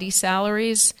of Qadi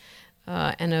salaries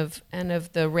and of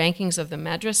the rankings of the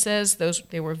madrasas,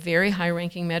 they were very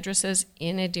high-ranking madrasas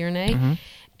in Edirne.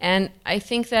 And I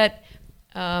think that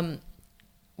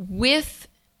with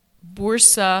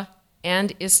Bursa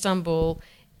and Istanbul,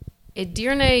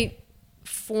 Edirne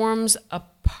forms a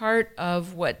part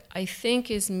of what I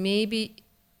think is maybe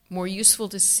more useful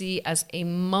to see as a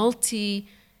multi-city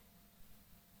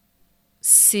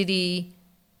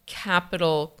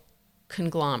capital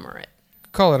conglomerate.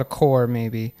 Call it a core,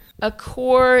 maybe. A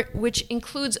core which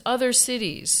includes other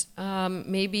cities,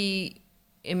 maybe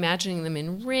imagining them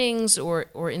in rings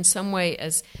or in some way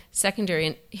as secondary.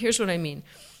 And here's what I mean.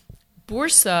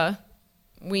 Bursa,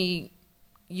 we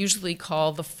usually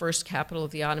call the first capital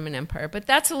of the Ottoman Empire, but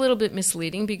that's a little bit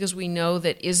misleading because we know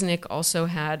that Iznik also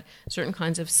had certain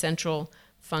kinds of central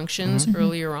functions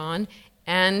earlier on,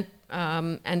 and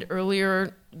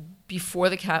earlier before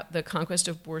the conquest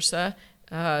of Bursa,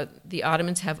 the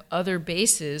Ottomans have other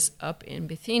bases up in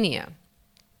Bithynia.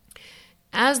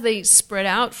 As they spread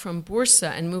out from Bursa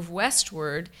and move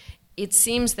westward, it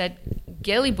seems that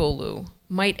Gelibolu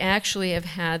might actually have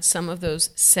had some of those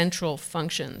central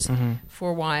functions for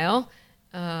a while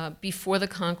before the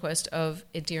conquest of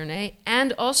Edirne,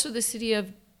 and also the city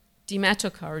of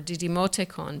Dimetoka or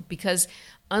Didimotekon, because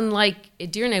unlike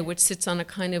Edirne, which sits on a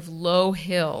kind of low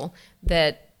hill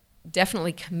that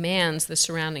definitely commands the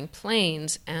surrounding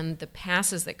plains and the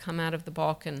passes that come out of the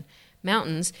Balkan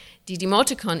mountains,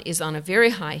 Didimotekon is on a very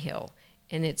high hill,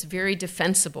 and it's very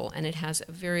defensible, and it had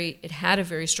a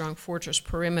very strong fortress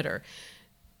perimeter.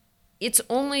 It's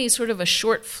only sort of a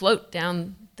short float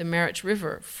down the Meric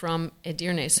River from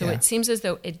Edirne. So it seems as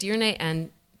though Edirne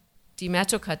and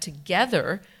Dimetoka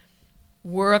together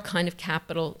were a kind of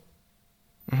capital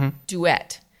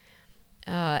duet.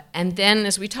 And then,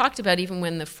 as we talked about, even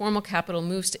when the formal capital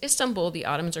moves to Istanbul, the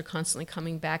Ottomans are constantly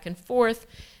coming back and forth.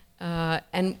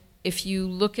 And if you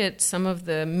look at some of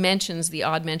the mentions, the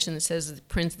odd mention that says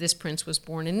this prince was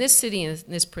born in this city and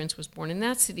this prince was born in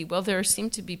that city, well, there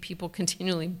seem to be people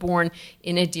continually born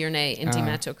in Edirne, in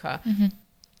Dimetoka.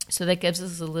 So that gives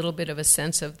us a little bit of a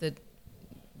sense of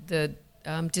the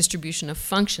distribution of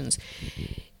functions.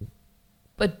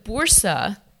 But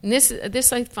Bursa, and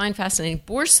this I find fascinating,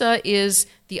 Bursa is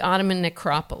the Ottoman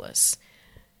necropolis.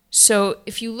 So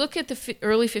if you look at the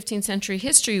early 15th century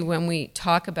history, when we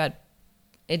talk about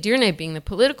Edirne being the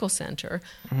political center,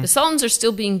 the sultans are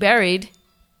still being buried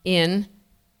in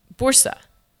Bursa,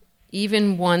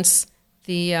 even once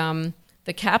the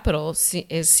capital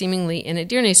is seemingly in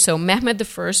Edirne. So Mehmed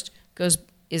I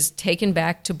is taken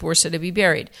back to Bursa to be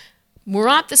buried.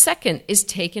 Murat II is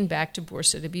taken back to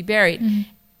Bursa to be buried.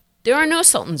 There are no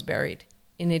sultans buried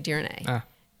in Edirne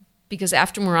because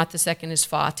after Murat II is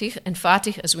Fatih, and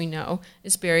Fatih, as we know,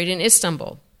 is buried in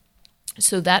Istanbul.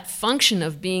 So that function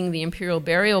of being the imperial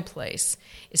burial place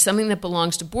is something that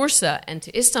belongs to Bursa and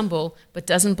to Istanbul, but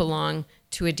doesn't belong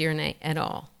to Edirne at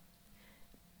all.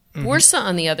 Bursa,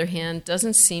 on the other hand,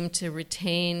 doesn't seem to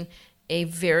retain a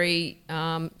very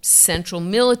central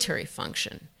military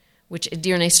function, which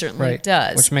Edirne certainly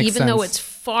does, which makes even sense. though it's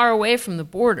far away from the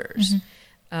borders.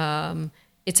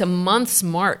 It's a month's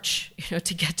march,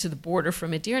 to get to the border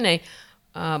from Edirne,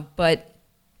 but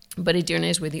Edirne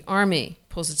is where the army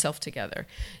pulls itself together.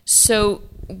 So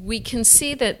we can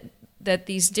see that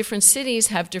these different cities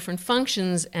have different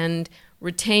functions and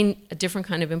retain a different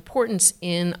kind of importance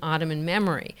in Ottoman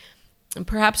memory. And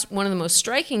perhaps one of the most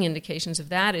striking indications of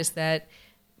that is that,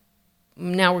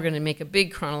 now we're going to make a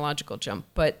big chronological jump,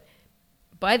 but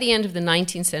by the end of the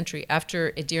 19th century,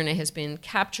 after Edirne has been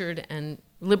captured and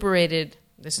liberated,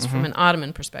 this is from an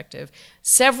Ottoman perspective,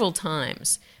 several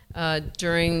times,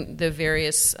 during the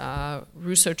various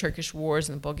Russo-Turkish wars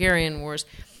and the Bulgarian wars.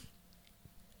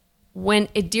 When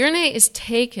Edirne is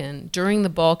taken during the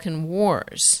Balkan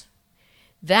Wars,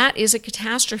 that is a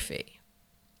catastrophe.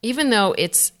 Even though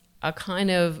it's a kind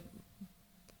of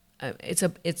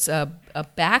it's a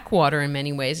backwater in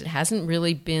many ways. It hasn't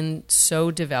really been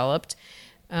so developed.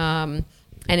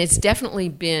 And it's definitely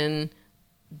been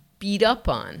beat up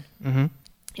on Mm-hmm.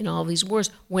 in all these wars.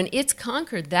 When it's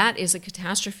conquered, that is a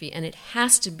catastrophe, and it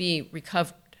has to be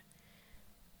recovered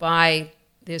by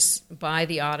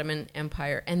the Ottoman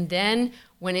Empire. And then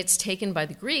when it's taken by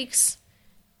the Greeks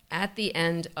at the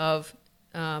end of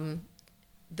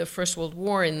the First World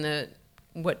War,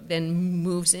 what then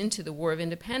moves into the War of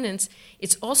Independence,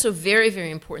 it's also very,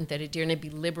 very important that Edirne be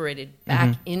liberated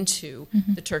back into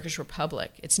the Turkish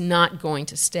Republic. It's not going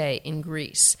to stay in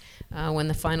Greece when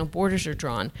the final borders are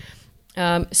drawn.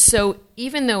 So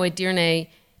even though Edirne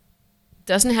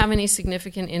doesn't have any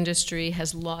significant industry,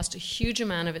 has lost a huge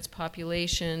amount of its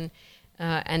population,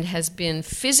 and has been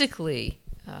physically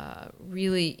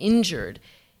really injured,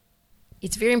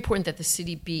 it's very important that the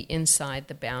city be inside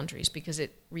the boundaries because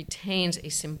it retains a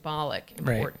symbolic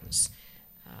importance.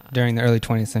 Right. During the early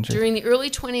 20th century. During the early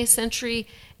 20th century,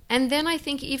 and then I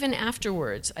think even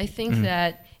afterwards. I think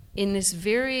that in this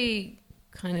very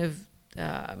kind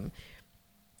of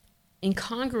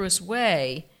incongruous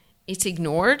way, it's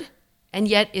ignored, and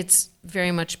yet it's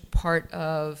very much part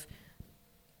of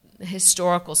the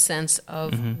historical sense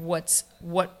of what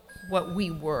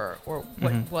we were, or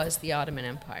what was the Ottoman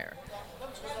Empire.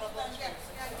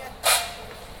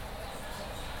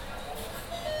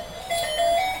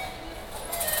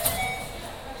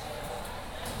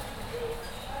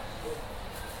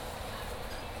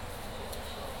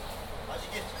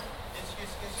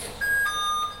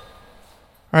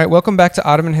 All right, welcome back to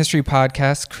Ottoman History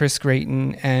Podcast. Chris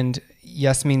Grayton and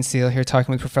Yasmin Seal here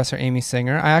talking with Professor Amy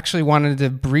Singer. I actually wanted to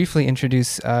briefly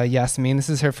introduce Yasmin. This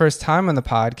is her first time on the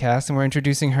podcast, and we're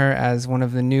introducing her as one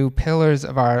of the new pillars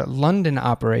of our London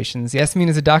operations. Yasmin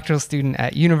is a doctoral student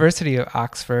at University of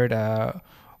Oxford,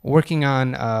 working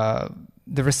on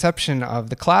the reception of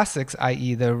the classics,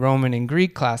 i.e. the Roman and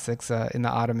Greek classics in the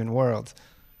Ottoman world.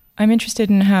 I'm interested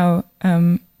in how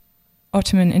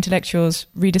Ottoman intellectuals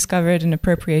rediscovered and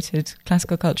appropriated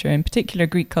classical culture, in particular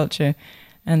Greek culture,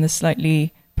 and the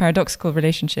slightly paradoxical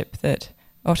relationship that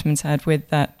Ottomans had with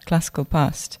that classical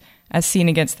past, as seen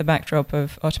against the backdrop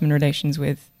of Ottoman relations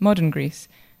with modern Greece,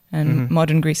 and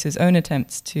modern Greece's own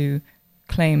attempts to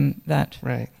claim that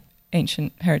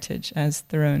ancient heritage as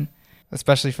their own.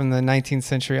 Especially from the 19th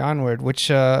century onward,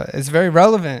 which is very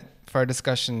relevant for our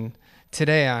discussion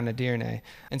today on Edirne.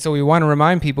 And so we want to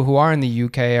remind people who are in the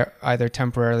UK, either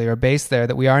temporarily or based there,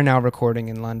 that we are now recording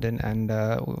in London, and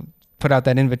we'll put out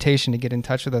that invitation to get in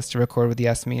touch with us to record with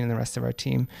Yasmin and the rest of our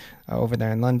team over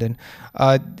there in London.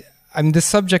 The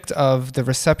subject of the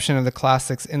reception of the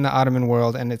classics in the Ottoman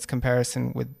world and its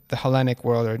comparison with the Hellenic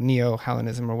world, or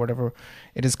Neo-Hellenism, or whatever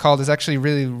it is called, is actually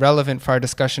really relevant for our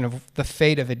discussion of the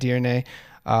fate of Edirne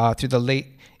through the late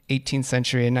 18th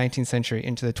century and 19th century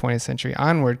into the 20th century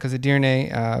onward, because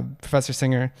Edirne, Professor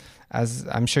Singer, as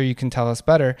I'm sure you can tell us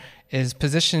better, is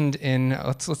positioned in,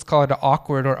 let's call it an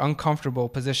awkward or uncomfortable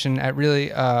position at really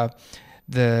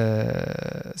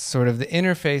the sort of the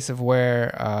interface of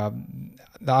where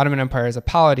the Ottoman Empire as a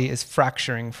polity is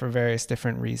fracturing for various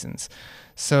different reasons.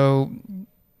 So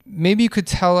maybe you could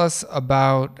tell us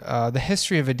about the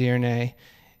history of Edirne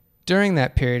during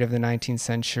that period of the 19th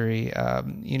century,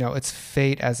 its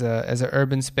fate as a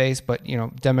urban space, but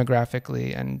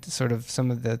demographically, and sort of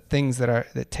some of the things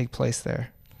that take place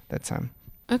there that time.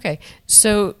 Okay,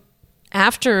 so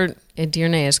after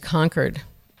Edirne is conquered,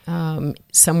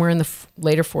 somewhere in the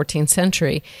later 14th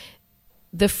century,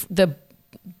 the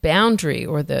boundary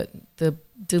or the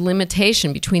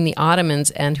delimitation between the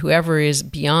Ottomans and whoever is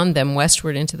beyond them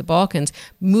westward into the Balkans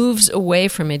moves away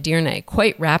from Edirne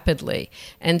quite rapidly.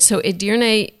 And so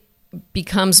Edirne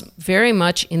becomes very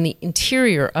much in the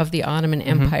interior of the Ottoman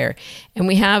Empire. And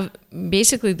we have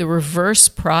basically the reverse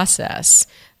process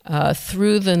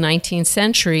through the 19th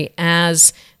century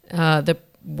as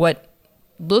what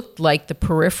looked like the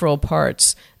peripheral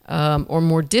parts or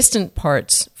more distant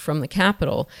parts from the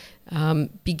capital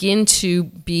begin to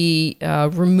be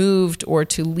removed or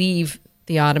to leave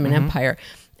the Ottoman Empire.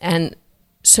 And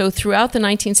so throughout the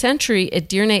 19th century,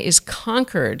 Edirne is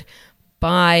conquered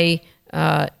by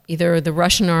either the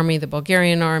Russian army, the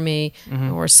Bulgarian army,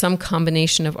 or some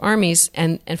combination of armies,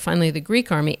 and finally the Greek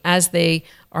army, as they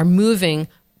are moving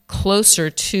closer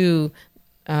to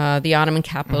the Ottoman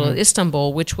capital,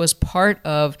 Istanbul, which was part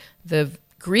of the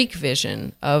Greek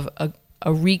vision of a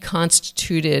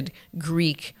reconstituted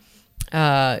Greek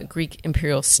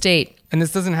imperial state. And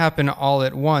this doesn't happen all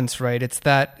at once, right? It's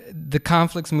that the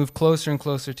conflicts move closer and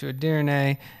closer to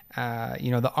Edirne.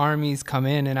 The armies come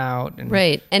in and out.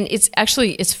 Right, and it's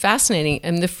fascinating.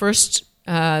 And the first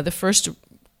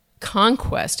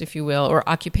conquest, if you will, or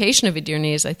occupation of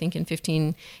Edirne is, I think, in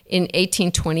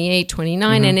 1828,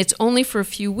 29, and it's only for a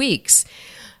few weeks.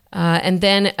 And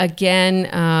then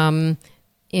again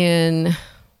in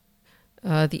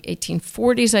the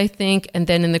 1840s, I think, and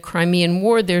then in the Crimean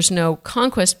War, there's no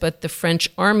conquest, but the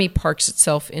French army parks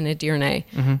itself in Edirne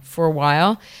for a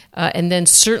while. And then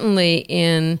certainly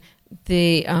in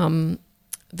the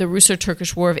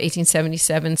Russo-Turkish War of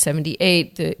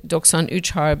 1877-78, the 93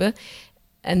 Harbe,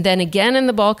 and then again in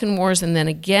the Balkan Wars, and then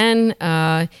again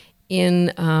at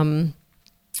the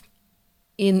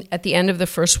end of the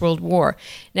First World War.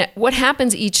 Now, what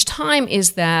happens each time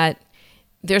is that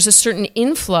there's a certain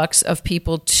influx of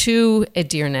people to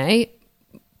Edirne,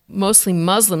 mostly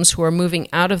Muslims who are moving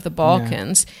out of the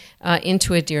Balkans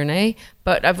into Edirne.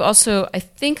 But I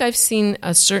think I've seen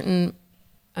a certain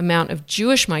amount of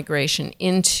Jewish migration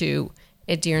into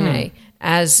Edirne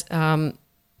as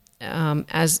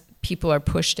people are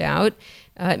pushed out.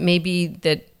 It may be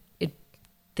that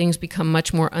things become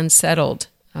much more unsettled,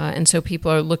 and so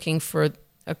people are looking for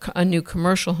a new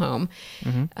commercial home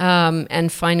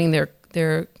and finding their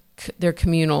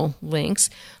communal links.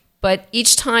 But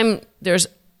each time there's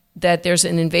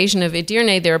an invasion of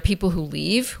Edirne, there are people who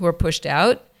leave, who are pushed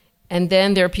out, and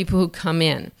then there are people who come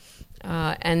in.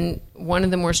 And one of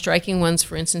the more striking ones,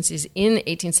 for instance, is in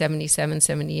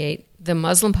 1877-78, the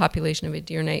Muslim population of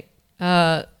Edirne,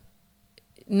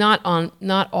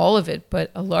 not all of it,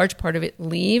 but a large part of it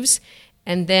leaves.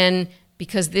 And then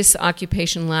because this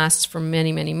occupation lasts for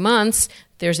many, many months,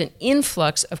 there's an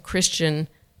influx of Christians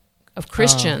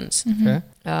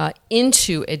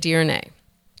into Edirne.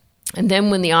 And then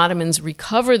when the Ottomans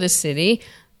recover the city,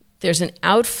 there's an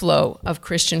outflow of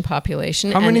Christian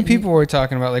population. How many people were we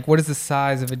talking about? Like, what is the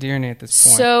size of Edirne at this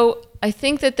point? So I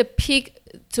think that the peak...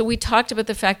 So we talked about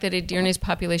the fact that Edirne's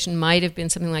population might have been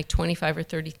something like 25 or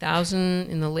 30,000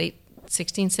 in the late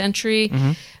 16th century.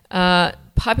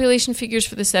 Population figures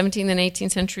for the 17th and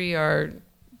 18th century are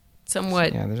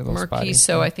somewhat murky, spotty.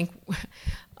 So I think,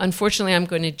 unfortunately, I'm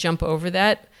going to jump over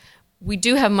that. We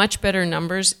do have much better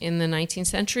numbers in the 19th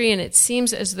century, and it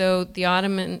seems as though the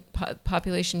Ottoman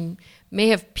population may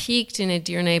have peaked in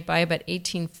Edirne by about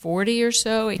 1840 or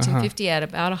so, 1850 at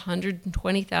about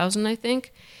 120,000, I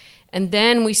think. And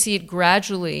then we see it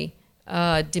gradually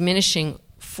diminishing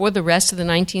for the rest of the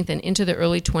 19th and into the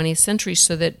early 20th century,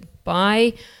 so that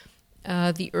by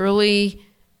the early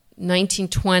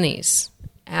 1920s,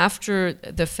 after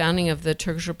the founding of the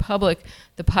Turkish Republic,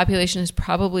 the population is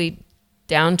probably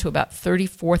down to about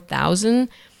 34,000,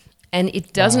 and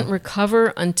it doesn't recover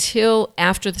until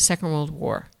after the Second World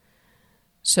War.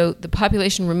 So the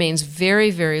population remains very,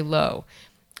 very low,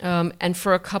 and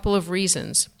for a couple of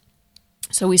reasons.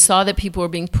 So we saw that people were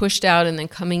being pushed out and then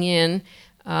coming in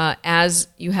as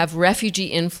you have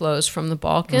refugee inflows from the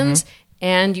Balkans,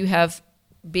 and you have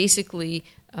basically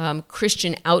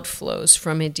Christian outflows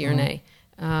from Edirne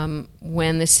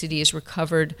when the city is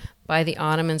recovered by the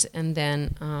Ottomans and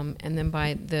then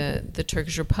by the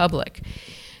Turkish Republic.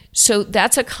 So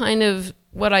that's a kind of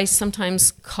what I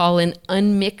sometimes call an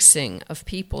unmixing of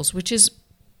peoples, which is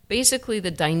basically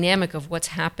the dynamic of what's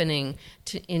happening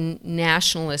in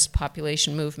nationalist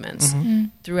population movements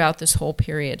throughout this whole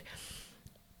period.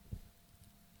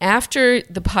 After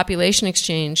the population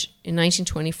exchange in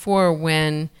 1924,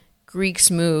 when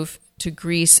Greeks move to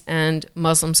Greece and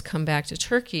Muslims come back to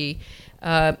Turkey,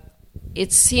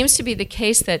 it seems to be the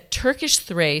case that Turkish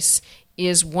Thrace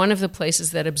is one of the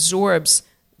places that absorbs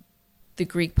the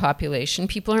Greek population.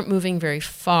 People aren't moving very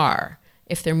far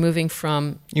if they're moving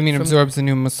from... You mean absorbs the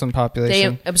new Muslim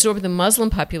population? They absorb the Muslim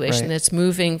population right. that's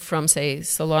moving from, say,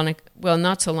 Salonika, well,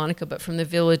 not Salonika, but from the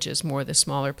villages more, the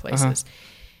smaller places.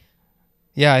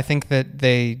 Yeah, I think that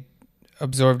they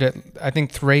absorbed it. I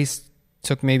think Thrace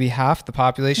took maybe half the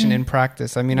population in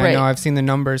practice. I mean, I know I've seen the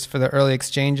numbers for the early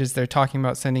exchanges. They're talking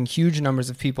about sending huge numbers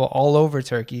of people all over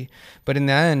Turkey. But in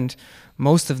the end,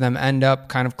 most of them end up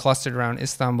kind of clustered around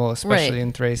Istanbul, especially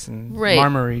in Thrace and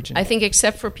Marmara region. I think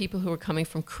except for people who were coming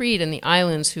from Crete and the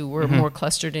islands who were more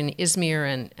clustered in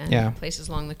Izmir and places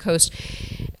along the coast.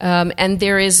 And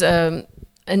there is an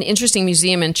interesting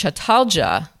museum in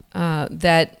Çatalca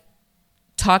that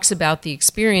talks about the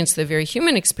experience, the very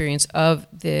human experience of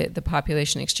the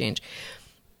population exchange.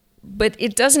 But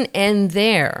it doesn't end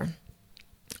there.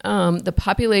 The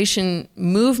population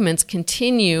movements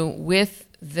continue with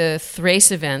the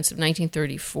Thrace events of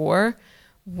 1934,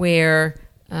 where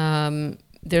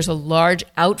there's a large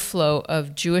outflow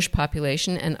of Jewish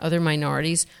population and other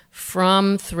minorities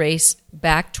from Thrace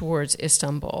back towards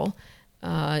Istanbul.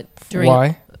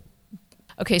 Why?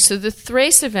 Okay, so the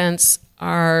Thrace events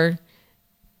are...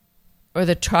 or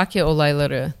the Trakya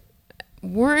olayları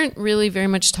weren't really very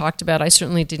much talked about. I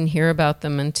certainly didn't hear about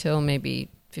them until maybe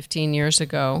 15 years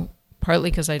ago, partly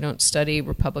because I don't study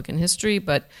Republican history,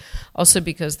 but also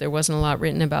because there wasn't a lot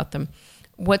written about them.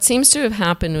 What seems to have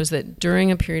happened was that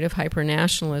during a period of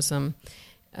hyper-nationalism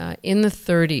in the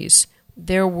 30s,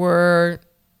 there were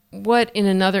what in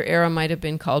another era might have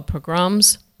been called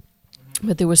pogroms,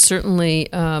 but there was certainly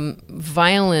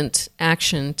violent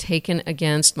action taken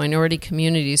against minority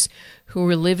communities who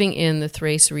were living in the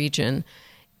Thrace region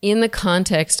in the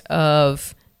context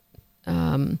of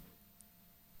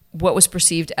what was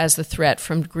perceived as the threat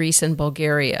from Greece and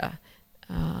Bulgaria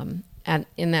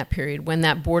in that period when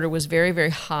that border was very,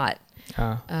 very hot.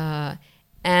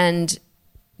 And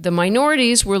the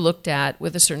minorities were looked at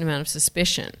with a certain amount of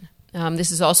suspicion.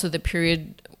 This is also the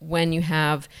period when you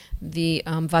have the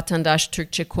Vatandash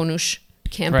Türkçe Konuş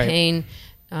campaign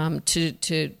to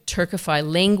Turkify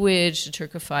language, to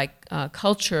Turkify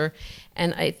culture,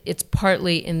 and it's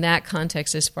partly in that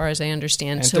context, as far as I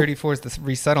understand. And 34 is the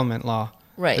resettlement law.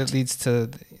 Right. That leads to,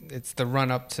 it's the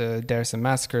run-up to Dersim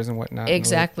massacres and whatnot.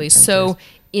 Exactly. So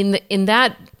in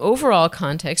that overall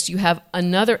context, you have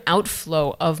another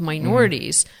outflow of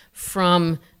minorities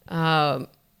from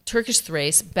Turkish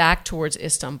Thrace back towards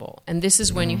Istanbul. And this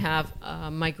is when you have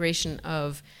a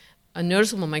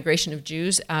noticeable migration of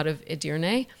Jews out of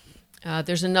Edirne.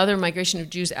 There's another migration of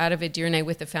Jews out of Edirne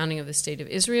with the founding of the State of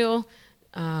Israel.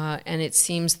 And it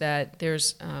seems that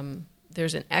there's an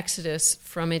exodus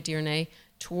from Edirne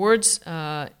towards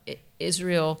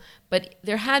Israel, but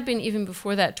there had been even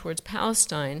before that towards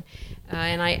Palestine.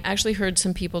 And I actually heard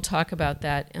some people talk about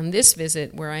that on this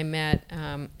visit where I met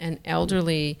an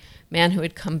elderly man who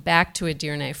had come back to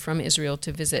Edirne from Israel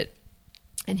to visit.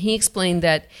 And he explained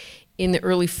that in the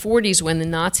early 40s, when the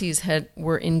Nazis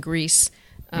were in Greece,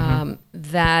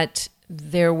 that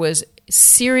there was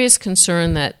serious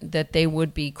concern that they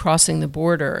would be crossing the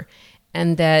border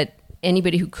and that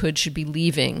anybody who could should be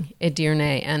leaving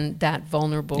Edirne and that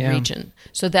vulnerable region.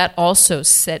 So that also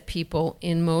set people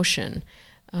in motion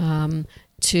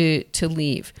to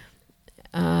leave.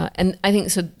 And I think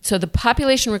so the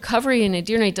population recovery in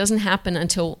Edirne doesn't happen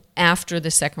until after the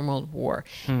Second World War.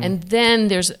 And then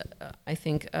there's, I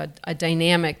think, a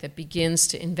dynamic that begins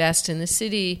to invest in the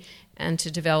city and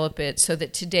to develop it so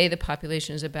that today the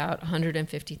population is about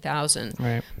 150,000.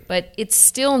 Right. But it's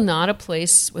still not a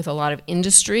place with a lot of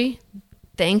industry,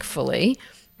 thankfully.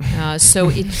 So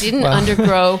it didn't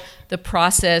undergo the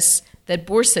process that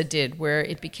Bursa did, where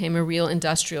it became a real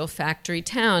industrial factory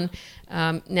town.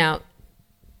 Now,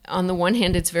 on the one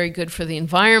hand, it's very good for the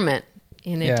environment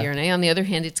in Edirne. On the other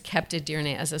hand, it's kept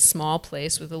Edirne as a small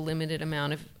place with a limited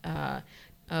amount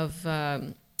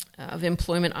of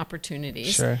employment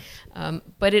opportunities. Sure.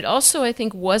 But it also, I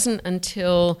think, wasn't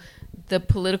until the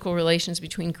political relations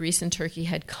between Greece and Turkey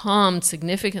had calmed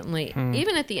significantly,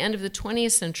 even at the end of the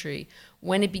 20th century,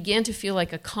 when it began to feel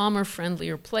like a calmer,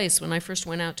 friendlier place. When I first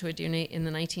went out to Edirne in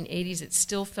the 1980s, it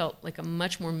still felt like a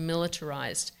much more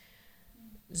militarized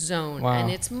zone. Wow.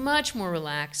 And it's much more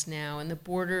relaxed now, and the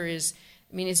border is,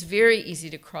 it's very easy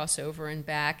to cross over and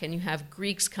back, and you have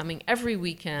Greeks coming every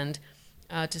weekend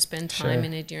to spend time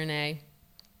in Edirne.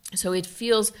 So it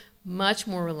feels much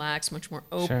more relaxed, much more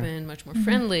open, much more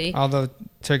friendly. Although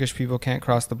Turkish people can't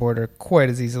cross the border quite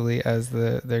as easily as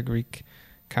their Greek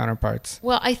counterparts.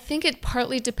 Well, I think it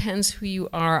partly depends who you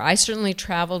are. I certainly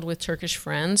traveled with Turkish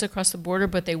friends across the border,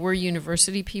 but they were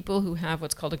university people who have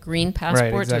what's called a green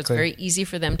passport, right, exactly. So it's very easy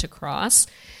for them to cross.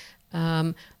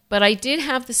 But I did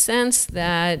have the sense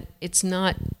that it's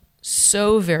not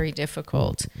so very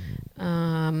difficult,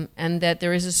 and that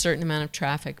there is a certain amount of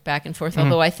traffic back and forth,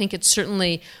 although I think it's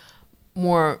certainly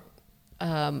more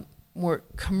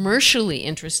commercially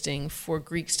interesting for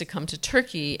Greeks to come to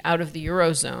Turkey out of the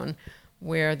Eurozone,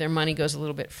 where their money goes a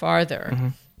little bit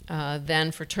farther,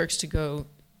 than for Turks to go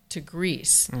to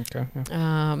Greece. Okay.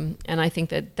 And I think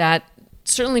that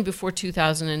certainly before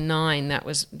 2009, that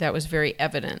was very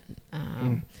evident.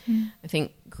 I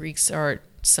think Greeks are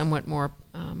somewhat more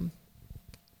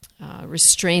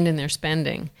restrained in their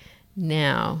spending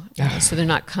now, so they're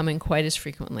not coming quite as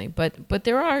frequently. But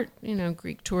there are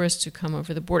Greek tourists who come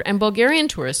over the border and Bulgarian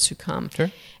tourists who come,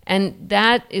 and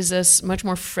that is a much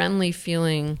more friendly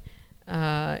feeling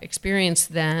experience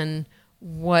than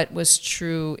what was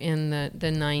true in the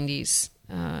 90s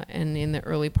and in the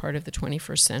early part of the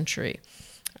 21st century.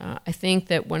 I think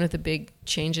that one of the big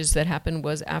changes that happened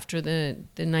was after the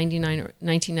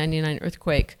 1999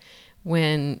 earthquake,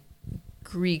 when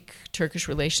Greek-Turkish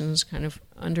relations kind of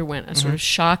underwent a sort of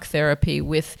shock therapy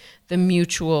with the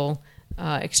mutual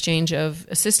exchange of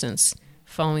assistance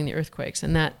following the earthquakes,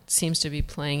 and that seems to be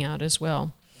playing out as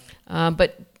well.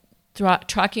 But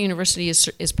Trakya University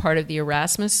is part of the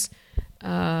Erasmus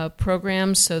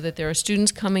program, so that there are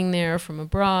students coming there from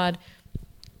abroad,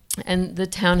 and the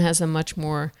town has a much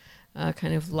more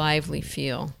kind of lively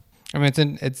feel. I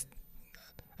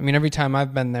mean, every time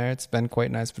I've been there, it's been quite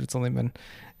nice, but it's only been,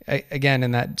 again,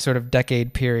 in that sort of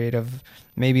decade period of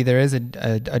maybe there is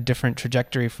a different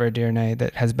trajectory for Edirne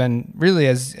that has been really,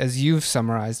 as you've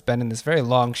summarized, been in this very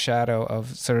long shadow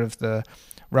of sort of the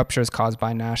ruptures caused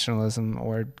by nationalism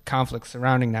or conflicts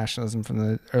surrounding nationalism from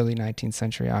the early 19th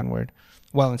century onward,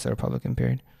 well into the Republican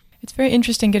period. It's very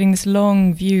interesting getting this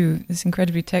long view, this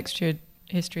incredibly textured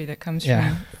history that comes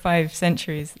from 5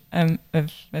 centuries of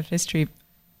history.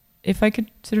 If I could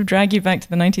sort of drag you back to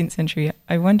the 19th century,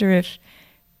 I wonder if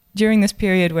during this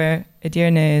period where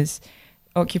Edirne is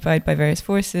occupied by various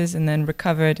forces and then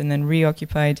recovered and then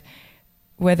reoccupied,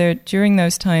 whether during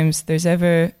those times there's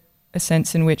ever a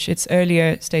sense in which its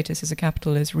earlier status as a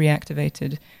capital is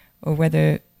reactivated, or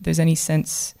whether there's any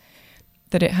sense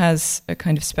that it has a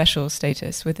kind of special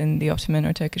status within the Ottoman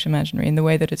or Turkish imaginary in the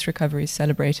way that its recovery is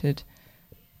celebrated.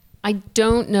 I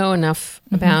don't know enough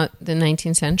about the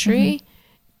 19th century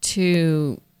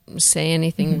to say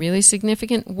anything really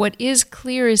significant. What is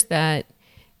clear is that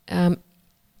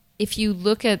if you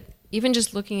look at, even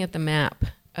just looking at the map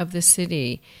of the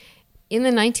city, in the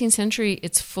 19th century,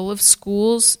 it's full of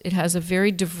schools. It has a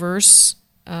very diverse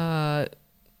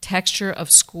texture of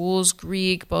schools,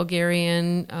 Greek,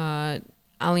 Bulgarian,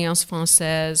 Alliance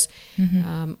Française,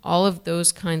 all of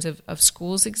those kinds of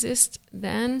schools exist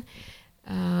then.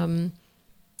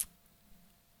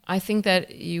 I think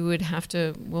that you would have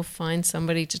to, we'll find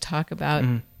somebody to talk about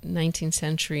 19th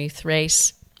century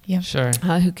Thrace, Sure,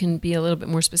 who can be a little bit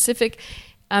more specific.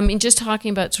 I mean, just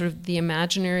talking about sort of the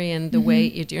imaginary and the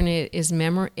way Edirne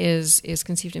is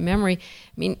conceived in memory. I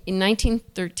mean, in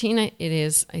 1913,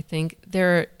 I think,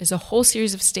 there is a whole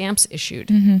series of stamps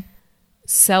issued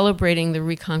celebrating the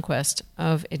reconquest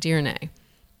of Edirne.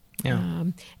 Yeah.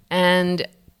 And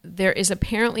there is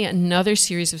apparently another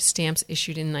series of stamps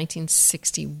issued in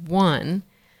 1961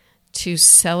 to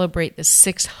celebrate the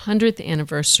 600th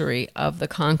anniversary of the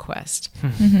conquest.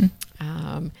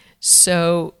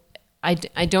 So I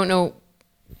don't know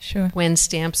when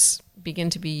stamps begin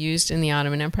to be used in the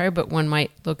Ottoman Empire, but one might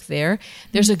look there.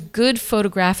 There's a good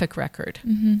photographic record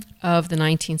of the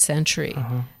 19th century.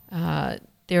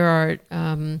 There are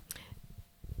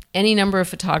any number of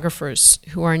photographers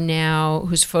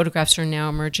whose photographs are now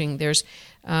emerging. There's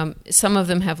some of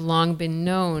them have long been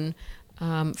known,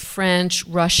 French,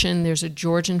 Russian. There's a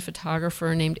Georgian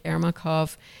photographer named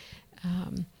Ermakov.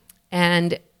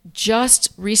 And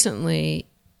just recently,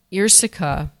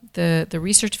 IRSICA, the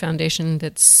research foundation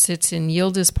that sits in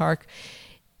Yildiz Park,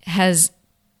 has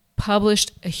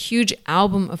published a huge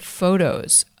album of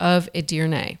photos of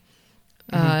Edirne,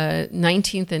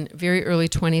 19th and very early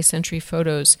 20th century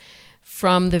photos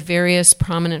from the various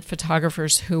prominent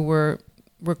photographers who were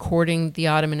recording the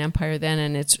Ottoman Empire then,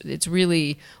 and it's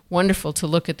really wonderful to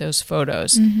look at those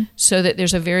photos, so that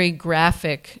there's a very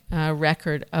graphic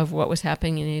record of what was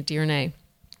happening in Edirne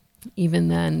even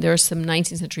then. There are some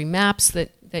 19th century maps that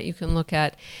you can look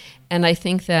at, and I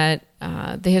think that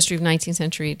the history of 19th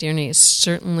century Edirne is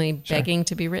certainly begging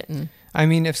to be written. I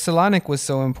mean, if Selanik was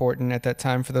so important at that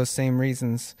time for those same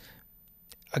reasons,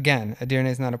 again, Edirne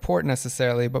is not a port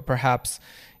necessarily, but perhaps,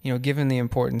 given the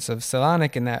importance of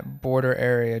Selanik in that border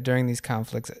area during these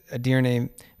conflicts, Edirne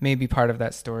may be part of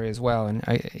that story as well. And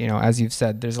as you've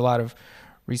said, there's a lot of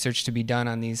research to be done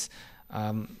on these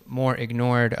more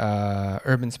ignored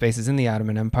urban spaces in the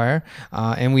Ottoman Empire.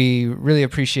 And we really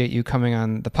appreciate you coming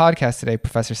on the podcast today,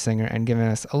 Professor Singer, and giving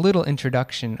us a little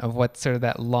introduction of what sort of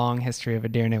that long history of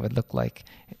Edirne would look like.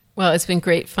 Well, it's been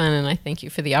great fun, and I thank you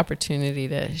for the opportunity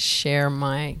to share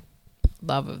my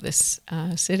love of this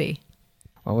city.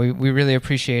 Well, we really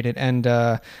appreciate it. And,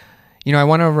 I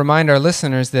want to remind our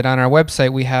listeners that on our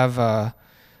website we have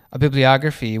a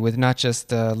bibliography with not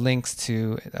just links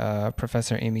to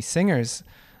Professor Amy Singer's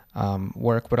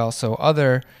work, but also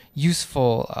other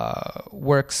useful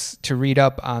works to read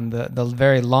up on the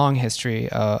very long history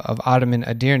of Ottoman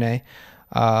Edirne.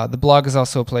 The blog is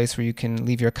also a place where you can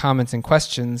leave your comments and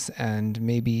questions and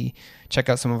maybe check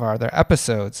out some of our other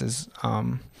episodes.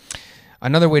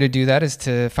 Another way to do that is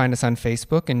to find us on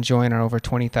Facebook and join our over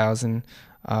 20,000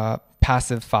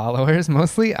 passive followers,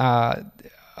 mostly,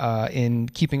 in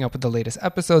keeping up with the latest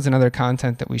episodes and other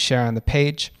content that we share on the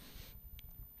page.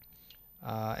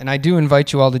 And I do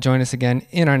invite you all to join us again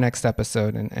in our next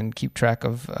episode and keep track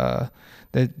of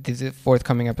the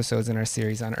forthcoming episodes in our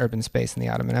series on urban space in the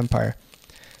Ottoman Empire.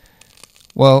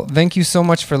 Well, thank you so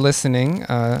much for listening.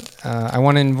 I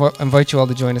want to invite you all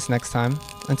to join us next time.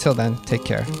 Until then, take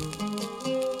care.